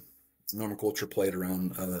uh, normoculture plate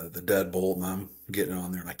around the deadbolt, and I'm getting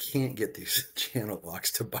on there, and I can't get these channel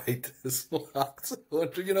locks to bite this lock.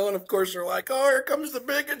 You know, and of course they're like, "Oh, here comes the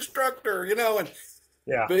big instructor," you know, and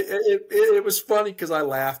Yeah. but it was funny because I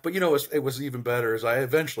laughed, but you know, it was even better as I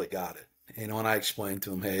eventually got it. You know, and I explained to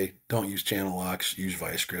them, "Hey, don't use channel locks, use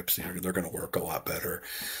vice grips. You know, they're going to work a lot better."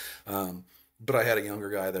 Um, but I had a younger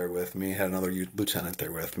guy there with me, had another lieutenant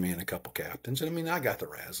there with me, and a couple captains. And I mean, I got the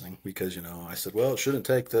razzing because, you know, I said, well, it shouldn't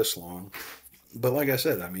take this long. But like I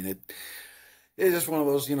said, I mean, it's just one of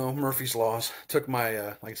those, you know, Murphy's laws. Took my,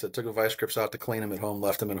 like I said, took the vice grips out to clean them at home,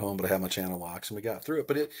 left them at home, but I had my channel locks, and we got through it.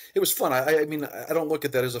 But it was fun. I mean, I don't look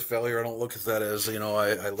at that as a failure. I don't look at that as, you know,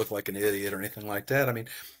 I look like an idiot or anything like that. I mean,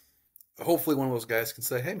 hopefully one of those guys can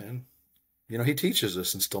say, hey, man, you know, he teaches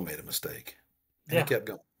us and still made a mistake. And he Yeah. kept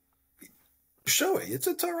going. Show it.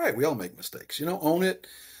 It's all right. We all make mistakes. You know, own it,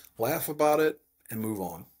 laugh about it, and move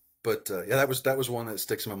on. But yeah, that was one that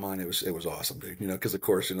sticks in my mind. It was awesome, dude. You know, because of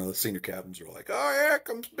course, you know, the senior captains were like, "Oh yeah, here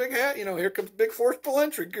comes big hat. You know, here comes big forcible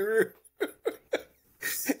entry guru."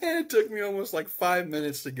 And it took me almost like 5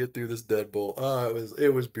 minutes to get through this deadbolt. Oh,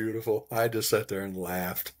 it was beautiful. I just sat there and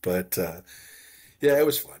laughed. But yeah, it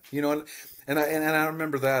was fun. You know, and I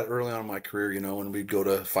remember that early on in my career. You know, when we'd go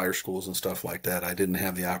to fire schools and stuff like that, I didn't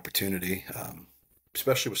have the opportunity,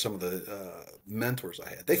 especially with some of the mentors I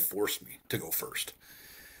had. They forced me to go first.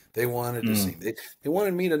 They wanted to see Mm. me. They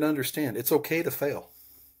wanted me to understand it's okay to fail.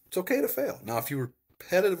 It's okay to fail. Now, if you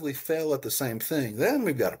repetitively fail at the same thing, then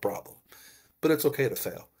we've got a problem. But it's okay to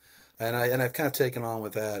fail. And I've kind of taken on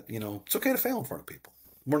with that. You know, it's okay to fail in front of people.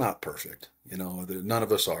 We're not perfect. You know, none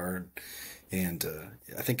of us are. And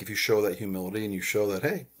I think if you show that humility and you show that,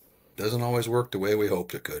 hey, it doesn't always work the way we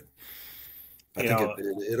hoped it could, I You think it,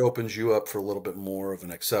 know, it, it opens you up for a little bit more of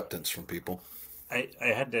an acceptance from people. I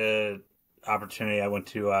had the opportunity. I went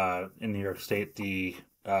to in New York State the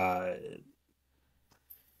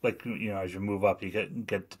like as you move up, you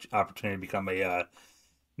get the opportunity to become a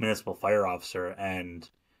municipal fire officer, and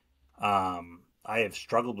I have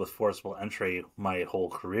struggled with forcible entry my whole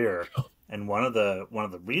career, and one of the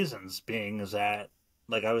reasons being is that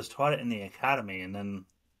like I was taught it in the academy, and then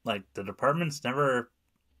like the departments never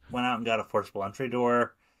went out and got a forcible entry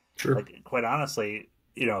door. Sure. Like quite honestly,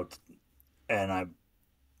 and I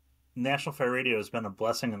National Fair Radio has been a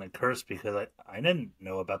blessing and a curse because I didn't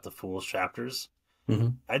know about the Fools chapters. Hmm.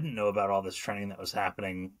 I didn't know about all this training that was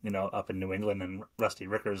happening, up in New England and Rusty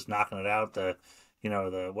Ricker's knocking it out. The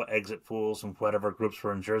what Exit Fools and whatever groups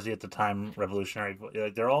were in Jersey at the time, Revolutionary,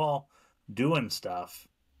 like they're all doing stuff,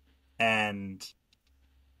 and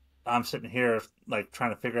I'm sitting here like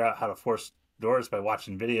trying to figure out how to force doors by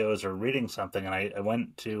watching videos or reading something. And I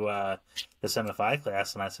went to this MFI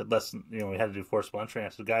class and I said, listen, we had to do forcible entry.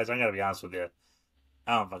 And I said, guys, I got to be honest with you,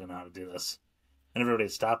 I don't fucking know how to do this. And everybody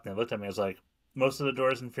stopped and they looked at me. I was like, most of the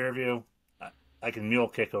doors in Fairview, I can mule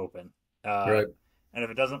kick open. Uh, Right. and if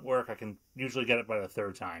it doesn't work, I can usually get it by the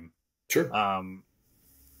third time. Sure. Um,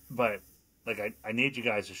 but like, I need you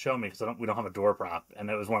guys to show me because we don't have a door prop. And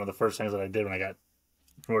it was one of the first things that I did when I got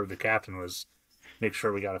promoted to captain was make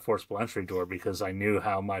sure we got a forcible entry door because I knew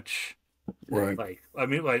how much, Right. like, I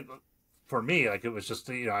mean, like, for me, like, it was just,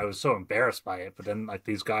 I was so embarrassed by it. But then, like,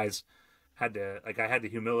 these guys had to, like, I had the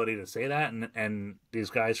humility to say that. And these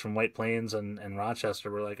guys from White Plains and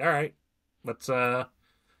Rochester were like, all right, let's, uh,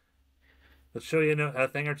 let's show you a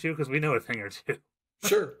thing or two because we know a thing or two.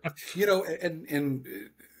 Sure. You know, and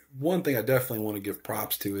one thing I definitely want to give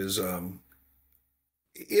props to is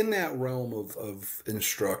in that realm of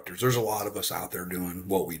instructors, there's a lot of us out there doing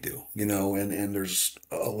what we do, you know, and there's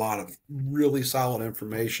a lot of really solid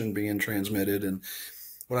information being transmitted. And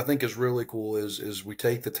what I think is really cool is we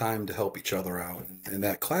take the time to help each other out. And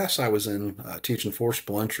that class I was in teaching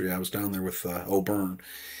forcible entry, I was down there with O'Byrne,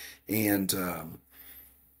 and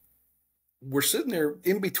we're sitting there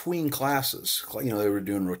in between classes. They were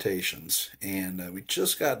doing rotations, and we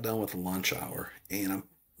just got done with the lunch hour, and I'm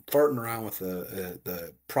farting around with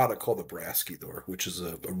the product called the Brasky door, which is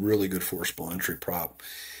a really good forcible entry prop.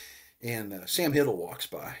 And Sam Hiddle walks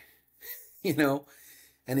by, you know,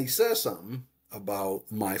 and he says something about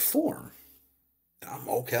my form. I'm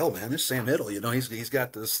hell, man. This Sam Hiddle, he's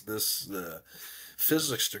got this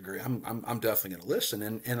physics degree. I'm definitely going to listen.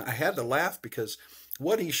 And I had to laugh because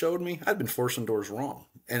what he showed me, I'd been forcing doors wrong,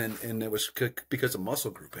 and it was because of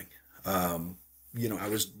muscle grouping. I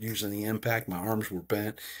was using the impact. My arms were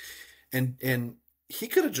bent, and he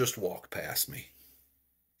could have just walked past me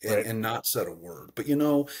Right. and not said a word. But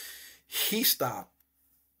he stopped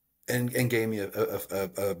and gave me a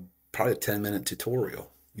probably a 10-minute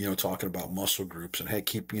tutorial, talking about muscle groups and hey,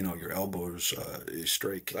 keep, your elbows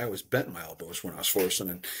straight. Cause I always bent my elbows when I was forcing,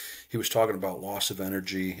 and he was talking about loss of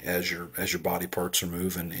energy as your body parts are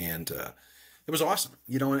moving. And, it was awesome,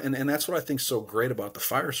 and that's what I think is so great about the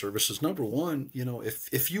fire service is number one,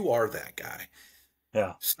 if you are that guy,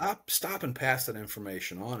 Yeah. stop and pass that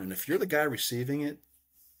information on. And if you're the guy receiving it,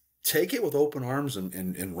 take it with open arms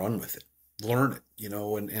and run with it. Learn it,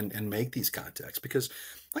 and make these contacts. Because,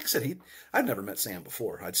 like I said, I'd never met Sam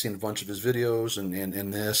before. I'd seen a bunch of his videos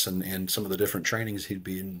and some of the different trainings he'd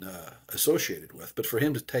been associated with. But for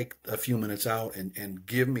him to take a few minutes out and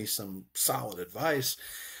give me some solid advice,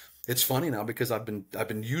 it's funny now because I've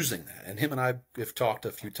been using that. And him and I have talked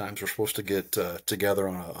a few times. We're supposed to get together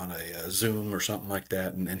on a Zoom or something like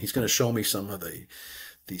that, and he's going to show me some of the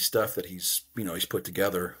stuff that he's put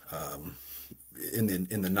together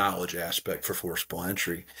in the knowledge aspect for forcible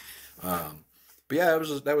entry. But yeah,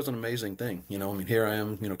 that was an amazing thing. Here I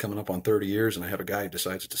am, coming up on 30 years, and I have a guy who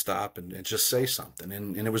decides to stop and just say something,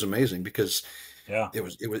 and it was amazing because Yeah.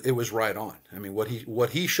 it was right on. I mean, what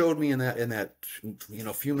he showed me in that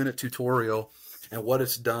few minute tutorial, and what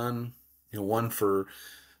it's done, one for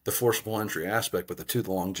the forcible entry aspect, but the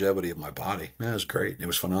longevity of my body. Man, it was great. It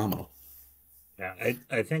was phenomenal. Yeah.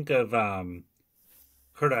 I think of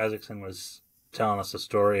Kurt Isaacson was telling us a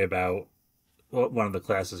story about one of the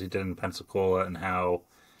classes he did in Pensacola and how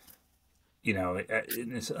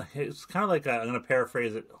it's kind of like I'm going to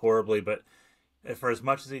paraphrase it horribly, but for as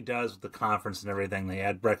much as he does with the conference and everything, they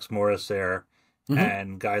had Rex Morris there, Mm-hmm.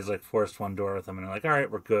 and guys like forced one door with him, and they're like, "All right,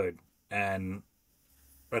 we're good." And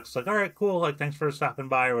Rex is like, "All right, cool. Like, thanks for stopping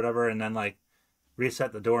by or whatever." And then like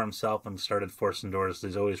reset the door himself and started forcing doors.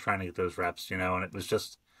 He's always trying to get those reps, And it was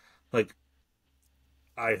just like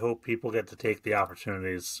I hope people get to take the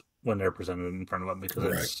opportunities when they're presented in front of them because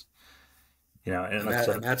Correct. it's and And like I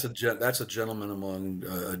said, that's a gentleman among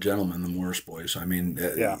a gentleman, the Morris boys. I mean,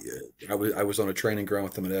 yeah, I was on a training ground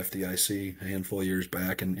with them at FDIC a handful of years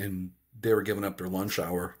back, and they were giving up their lunch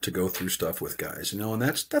hour to go through stuff with guys, and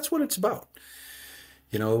that's what it's about,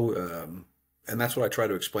 and that's what I try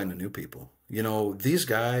to explain to new people. These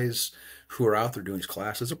guys who are out there doing these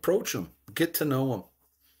classes, approach them, get to know them,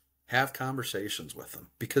 have conversations with them,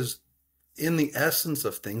 because in the essence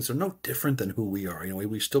of things, they're no different than who we are.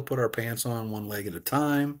 We still put our pants on one leg at a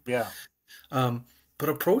time. yeah. Um, but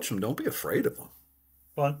approach them. Don't be afraid of them.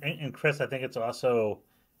 Well, and Chris, I think it's also,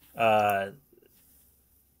 uh,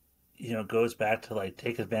 goes back to like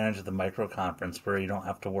take advantage of the micro conference where you don't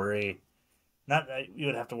have to worry. Not that you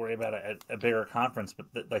would have to worry about a bigger conference, but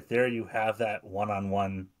like there you have that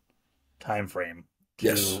one-on-one time frame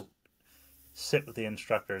Yes. to sit with the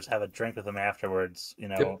instructors, have a drink with them afterwards,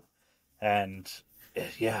 Yep. and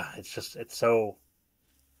yeah, it's so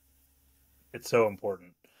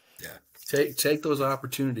important. Yeah. Take those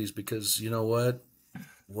opportunities because you know what?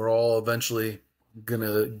 We're all eventually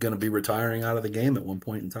gonna be retiring out of the game at one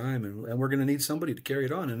point in time, and we're gonna need somebody to carry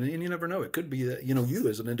it on. And you never know. It could be that you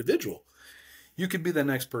as an individual, you could be the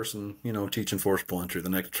next person teaching forcible entry, the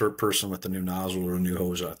next person with the new nozzle or a new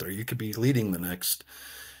hose out there. You could be leading the next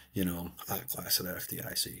class at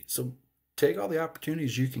FDIC. So take all the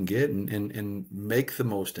opportunities you can get and make the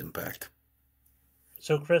most impact.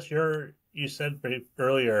 So, Chris, you said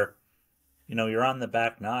earlier, you're on the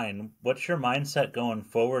back nine. What's your mindset going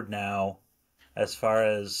forward now, as far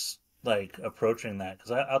as like approaching that?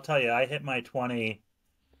 Because I'll tell you, I hit my 20.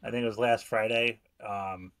 I think it was last Friday.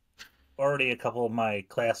 Already a couple of my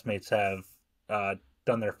classmates have uh,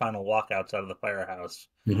 done their final walkouts out of the firehouse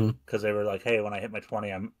Mm-hmm. because they were like, "Hey, when I hit my 20,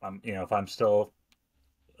 if I'm still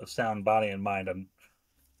of sound body and mind,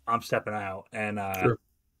 I'm stepping out." And Sure.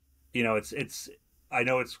 it's I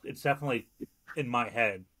know it's definitely in my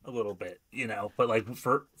head a little bit, but like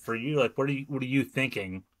for you, like what are you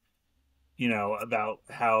thinking, about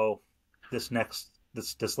how this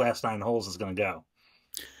last nine holes is going to go?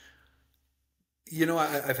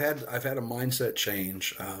 I've had a mindset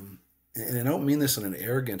change, and I don't mean this in an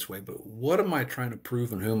arrogance way, but what am I trying to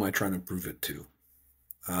prove, and who am I trying to prove it to?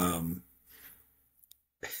 Um,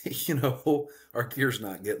 our gear's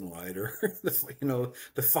not getting lighter.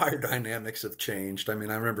 The fire dynamics have changed. I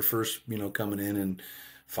mean, I remember first, coming in and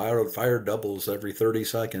fire doubles every 30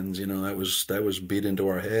 seconds. That was beat into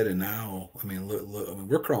our head, and now, I mean, look, I mean,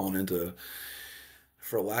 we're crawling into,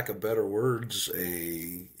 for lack of better words,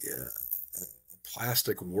 a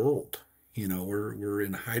plastic world. We're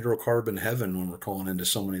in hydrocarbon heaven when we're calling into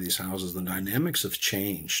so many of these houses. The dynamics have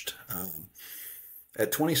changed.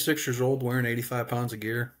 At 26 years old, wearing 85 pounds of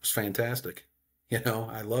gear was fantastic.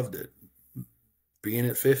 I loved it. Being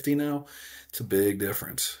at 50 now, it's a big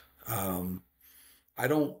difference. I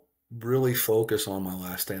don't really focus on my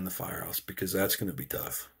last day in the firehouse because that's going to be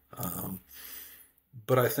tough.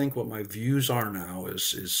 But I think what my views are now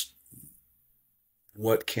is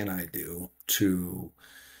what can I do to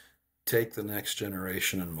take the next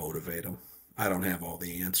generation and motivate them. I don't have all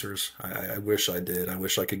the answers. I wish I did. I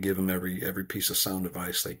wish I could give them every piece of sound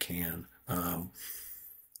advice they can.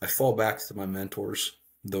 I fall back to my mentors.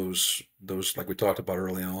 Those like we talked about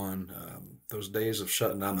early on. Those days of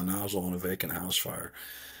shutting down the nozzle on a vacant house fire.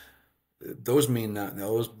 Those mean not.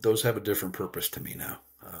 Those have a different purpose to me now.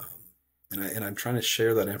 And I'm trying to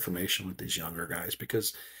share that information with these younger guys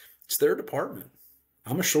because it's their department.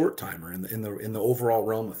 I'm a short timer in the overall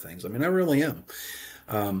realm of things. I mean, I really am.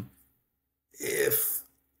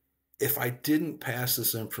 If I didn't pass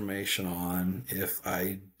this information on, if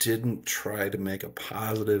I didn't try to make a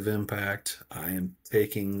positive impact, I am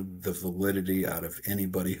taking the validity out of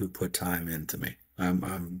anybody who put time into me.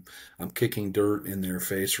 I'm kicking dirt in their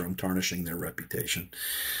face, or I'm tarnishing their reputation.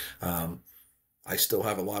 I still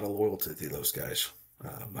have a lot of loyalty to those guys.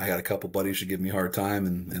 I got a couple buddies who give me a hard time,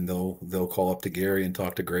 and they'll call up to Gary and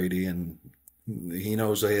talk to Grady, and he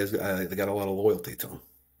knows they got a lot of loyalty to him.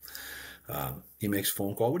 He makes a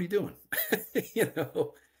phone call. What are you doing?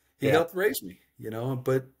 He helped raise me.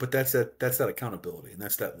 But that's that accountability, and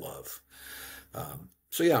that's that love.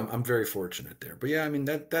 So yeah, I'm very fortunate there. But yeah, I mean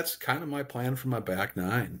that's kind of my plan for my back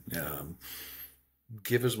nine.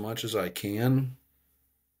 Give as much as I can.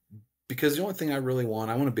 Because the only thing I really want,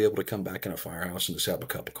 I want to be able to come back in a firehouse and just have a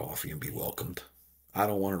cup of coffee and be welcomed. I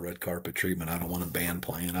don't want a red carpet treatment. I don't want a band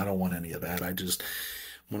playing. I don't want any of that.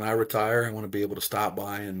 When I retire, I want to be able to stop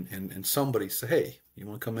by and somebody say, hey, you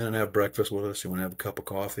want to come in and have breakfast with us? You want to have a cup of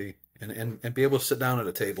coffee? And be able to sit down at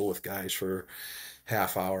a table with guys for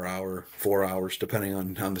half hour, 4 hours, depending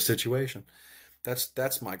on the situation.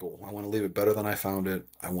 That's my goal. I want to leave it better than I found it.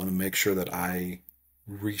 I want to make sure that I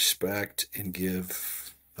respect and give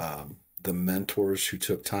the mentors who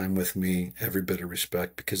took time with me every bit of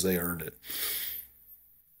respect because they earned it.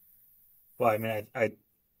 Well, I mean, I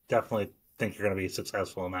definitely think you're going to be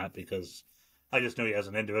successful in that because I just know you as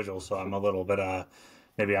an individual, so I'm a little bit,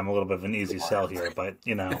 maybe I'm a little bit of an easy sell here, but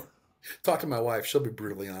Talk to my wife; she'll be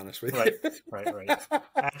brutally honest with you. Right.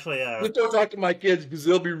 Actually, just don't talk to my kids because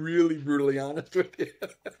they'll be really brutally honest with you.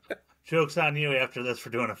 Joke's on you after this for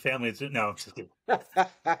doing a family. No, just kidding.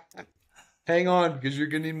 Hang on, because you're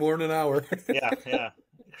going to need more than an hour. Yeah.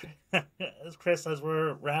 Chris, as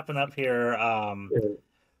we're wrapping up here,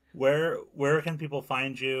 where can people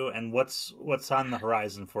find you, and what's on the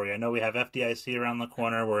horizon for you? I know we have FDIC around the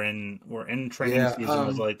corner. We're in training season,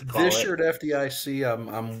 as I like to call it. This year at FDIC,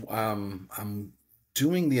 I'm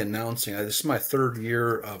doing the announcing. This is my third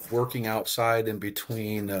year of working outside in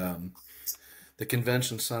between the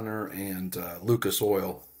convention center and Lucas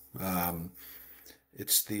Oil.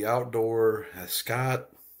 It's the outdoor Scott,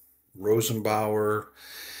 Rosenbauer,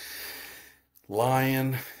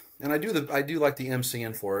 Lion, and I do like the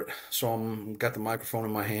MCN for it. So I'm got the microphone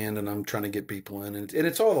in my hand and I'm trying to get people in, and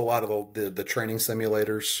it's all a lot of the training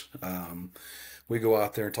simulators. We go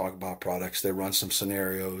out there and talk about products. They run some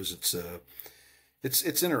scenarios.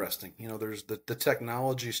 It's interesting. There's the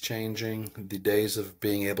technology's changing. The days of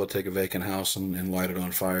being able to take a vacant house and light it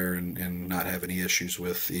on fire and not have any issues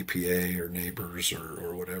with EPA or neighbors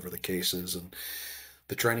or whatever the case is. And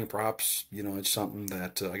the training props, it's something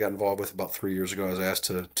that I got involved with about 3 years ago. I was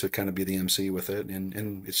asked to kind of be the MC with it,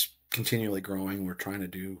 and it's continually growing. We're trying to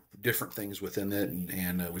do different things within it,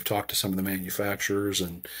 and we've talked to some of the manufacturers,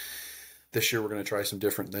 and this year we're going to try some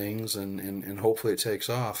different things, and hopefully it takes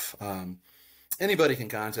off. Anybody can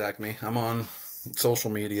contact me. I'm on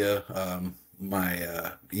social media.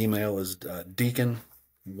 My email is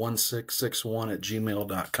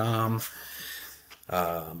deacon1661@gmail.com.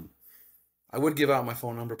 I would give out my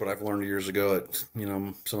phone number, but I've learned years ago that,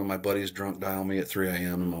 some of my buddies drunk dial me at 3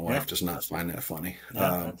 a.m. and my wife does not find that funny.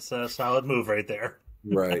 Yeah, that's a solid move right there.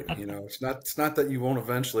 Right. It's not that you won't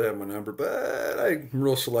eventually have my number, but I'm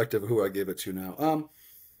real selective of who I give it to now.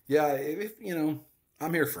 Yeah,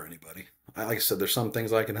 I'm here for anybody. Like I said, there's some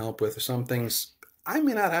things I can help with. There's some things I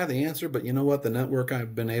may not have the answer, but you know what? The network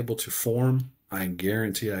I've been able to form, I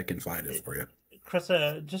guarantee I can find it for you. Chris,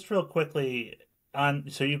 just real quickly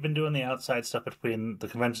so you've been doing the outside stuff between the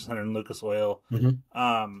convention center and Lucas Oil, Hmm.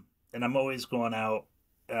 and I'm always going out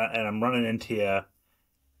and I'm running into you.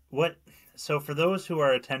 What? So for those who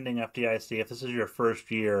are attending FDIC, if this is your first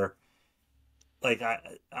year, like I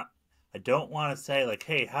don't want to say like,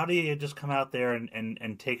 hey, how do you just come out there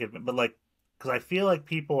and take it? But like, because I feel like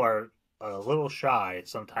people are a little shy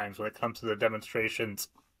sometimes when it comes to the demonstrations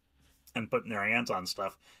and putting their hands on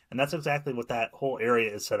stuff, and that's exactly what that whole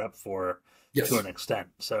area is set up for, to Yes. an extent.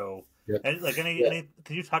 So, Yep. like any,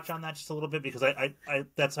 could you touch on that just a little bit? Because I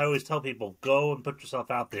always tell people, go and put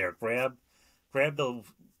yourself out there, grab the,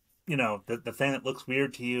 the thing that looks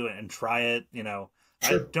weird to you and try it. I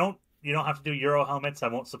Sure. don't, you don't have to do Euro helmets. I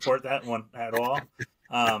won't support that one at all.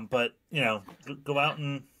 But go out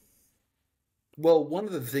and Well, one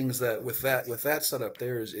of the things that with that setup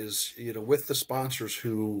there is with the sponsors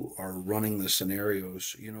who are running the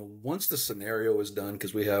scenarios, once the scenario is done,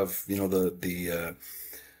 because we have the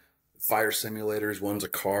fire simulators. One's a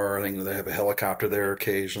car. I think they have a helicopter there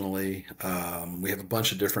occasionally. We have a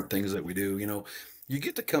bunch of different things that we do. You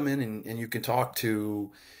get to come in and you can talk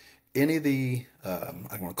to any of the I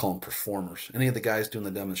don't want to call them performers, any of the guys doing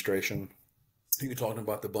the demonstration. You can talk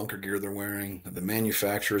about the bunker gear they're wearing. The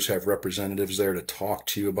manufacturers have representatives there to talk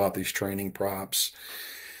to you about these training props,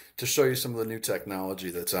 to show you some of the new technology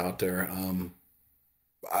that's out there. I'm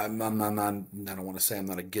not, I don't want to say I'm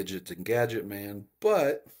not a gadget man,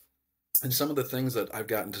 but and some of the things that I've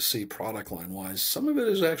gotten to see product line wise, some of it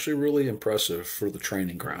is actually really impressive for the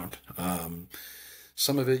training ground.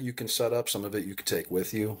 Some of it you can set up, some of it you can take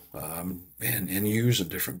with you, and use in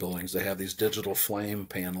different buildings. They have these digital flame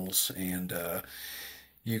panels, and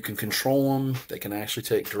you can control them. They can actually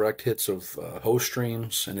take direct hits of host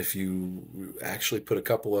streams, and if you actually put a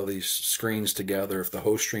couple of these screens together, if the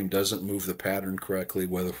host stream doesn't move the pattern correctly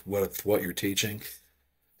with what you're teaching,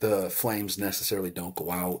 the flames necessarily don't go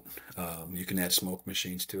out. You can add smoke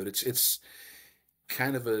machines to it. It's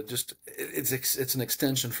kind of it's an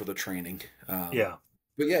extension for the training. yeah.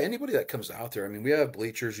 But yeah, anybody that comes out there, I mean, we have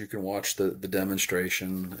bleachers. You can watch the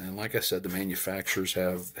demonstration, and like I said, the manufacturers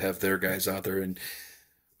have their guys out there, and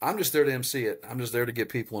I'm just there to MC it. I'm just there to get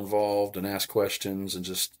people involved and ask questions, and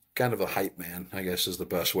just kind of a hype man, I guess is the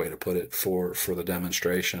best way to put it for the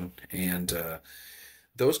demonstration. And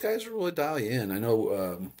those guys really dial you in. I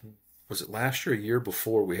know, was it last year, a year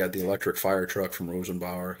before, we had the electric fire truck from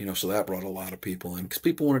Rosenbauer, so that brought a lot of people in because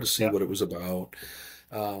people wanted to see Yeah. what it was about.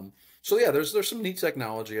 So yeah, there's some neat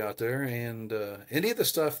technology out there, and any of the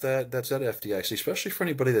stuff that's at FDIC, especially for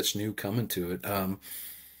anybody that's new coming to it,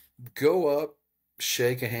 go up,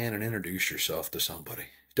 shake a hand, and introduce yourself to somebody.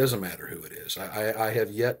 It doesn't matter who it is. I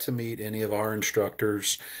have yet to meet any of our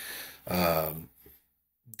instructors um,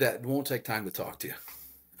 that won't take time to talk to you.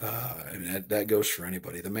 I mean, that goes for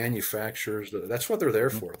anybody. The manufacturers, that's what they're there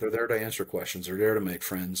Mhm. for. They're there to answer questions. They're there to make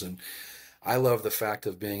friends. And I love the fact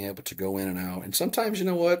of being able to go in and out. And sometimes, you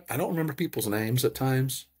know what? I don't remember people's names at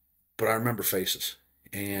times, but I remember faces.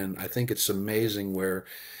 And I think it's amazing where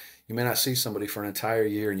you may not see somebody for an entire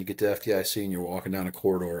year, and you get to FDIC and you're walking down a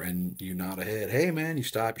corridor and you nod a head. Hey man, you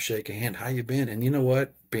stop, you shake a hand. How you been? And you know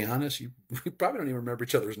what? Be honest, you probably don't even remember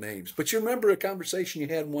each other's names, but you remember a conversation you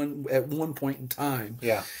had at one point in time,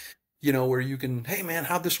 Yeah. where you can, hey man,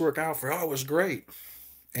 how'd this work out for? Oh, it was great.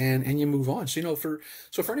 And you move on. So, for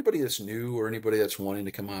anybody that's new or anybody that's wanting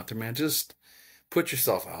to come out there, man, just put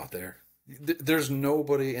yourself out there. There's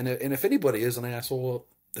nobody, and if anybody is an asshole,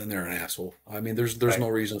 then they're an asshole. I mean, there's Right. no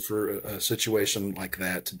reason for a situation like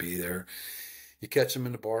that to be there. You catch them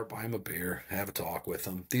in the bar, buy them a beer, have a talk with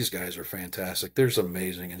them. These guys are fantastic. There's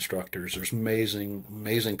amazing instructors. There's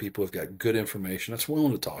amazing people who've got good information that's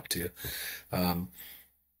willing to talk to you. Um,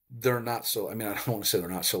 they're not so. I mean, I don't want to say they're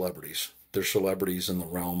not celebrities. They're celebrities in the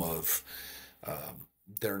realm of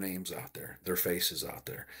their names out there, their faces out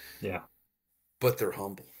there, Yeah. but they're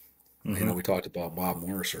humble. Hmm. We talked about Bob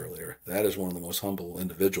Morris earlier. That is one of the most humble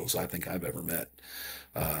individuals I think I've ever met.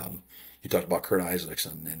 Um, you talked about Kurt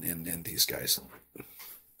Isaacson and these guys.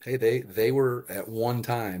 Hey, they were at one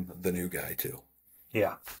time the new guy too.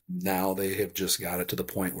 Yeah. Now they have just got it to the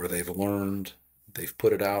point where they've learned, they've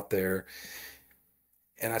put it out there,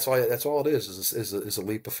 and that's all it is a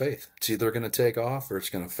leap of faith. It's either going to take off or it's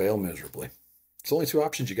going to fail miserably. It's only two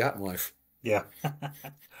options you got in life. Yeah.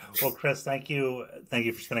 Well, Chris, thank you. Thank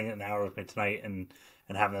you for spending an hour with me tonight and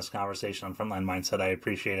and having this conversation on Frontline Mindset. I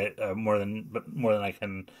appreciate it more than I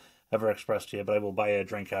can ever express to you. But I will buy you a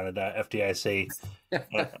drink out at FDIC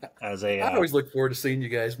as a. I always look forward to seeing you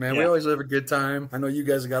guys, man. We always have a good time. I know you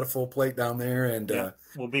guys have got a full plate down there, and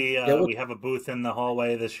we'll be. We have a booth in the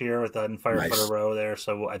hallway this year with in Firefighter Row there,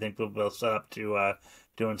 so I think we'll set up to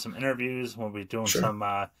doing some interviews. We'll be doing some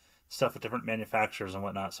stuff with different manufacturers and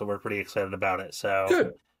whatnot. So we're pretty excited about it.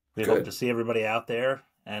 So we hope to see everybody out there.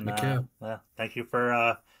 And thank you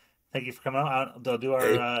for coming out. They'll do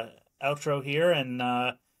our outro here, and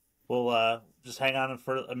we'll just hang on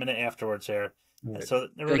for a minute afterwards here. Right. So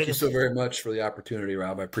thank you so very much for the opportunity,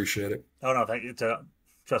 Rob. I appreciate it. Oh no, thank you.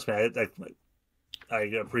 Trust me, I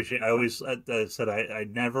appreciate. I always said I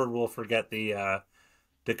never will forget the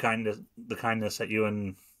kindness that you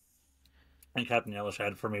and Captain Yellish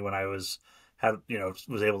had for me when I was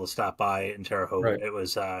able to stop by in Terra Haute. Right. It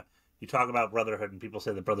was you talk about brotherhood, and people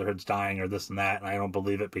say the brotherhood's dying or this and that, and I don't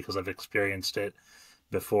believe it because I've experienced it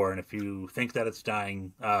before. And if you think that it's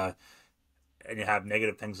dying and you have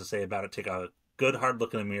negative things to say about it, take a good hard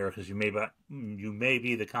look in the mirror, because you may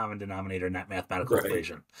be the common denominator in that mathematical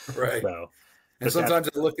equation. Right. So, and sometimes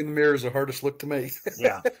the look in the mirror is the hardest look to make.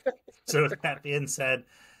 Yeah. So with that being said,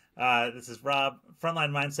 this is Rob, Frontline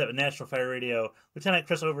Mindset with National Fire Radio, Lieutenant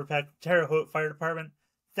Chris Overpeck, Terra Haute Fire Department.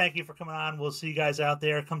 Thank you for coming on. We'll see you guys out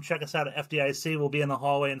there. Come check us out at FDIC. We'll be in the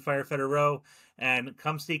hallway in Firefighter Row. And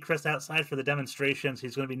come see Chris outside for the demonstrations.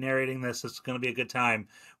 He's going to be narrating this. It's going to be a good time.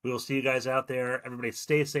 We will see you guys out there. Everybody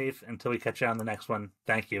stay safe until we catch you on the next one.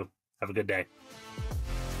 Thank you. Have a good day.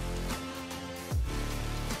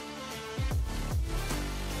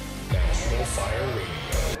 National Fire Radio.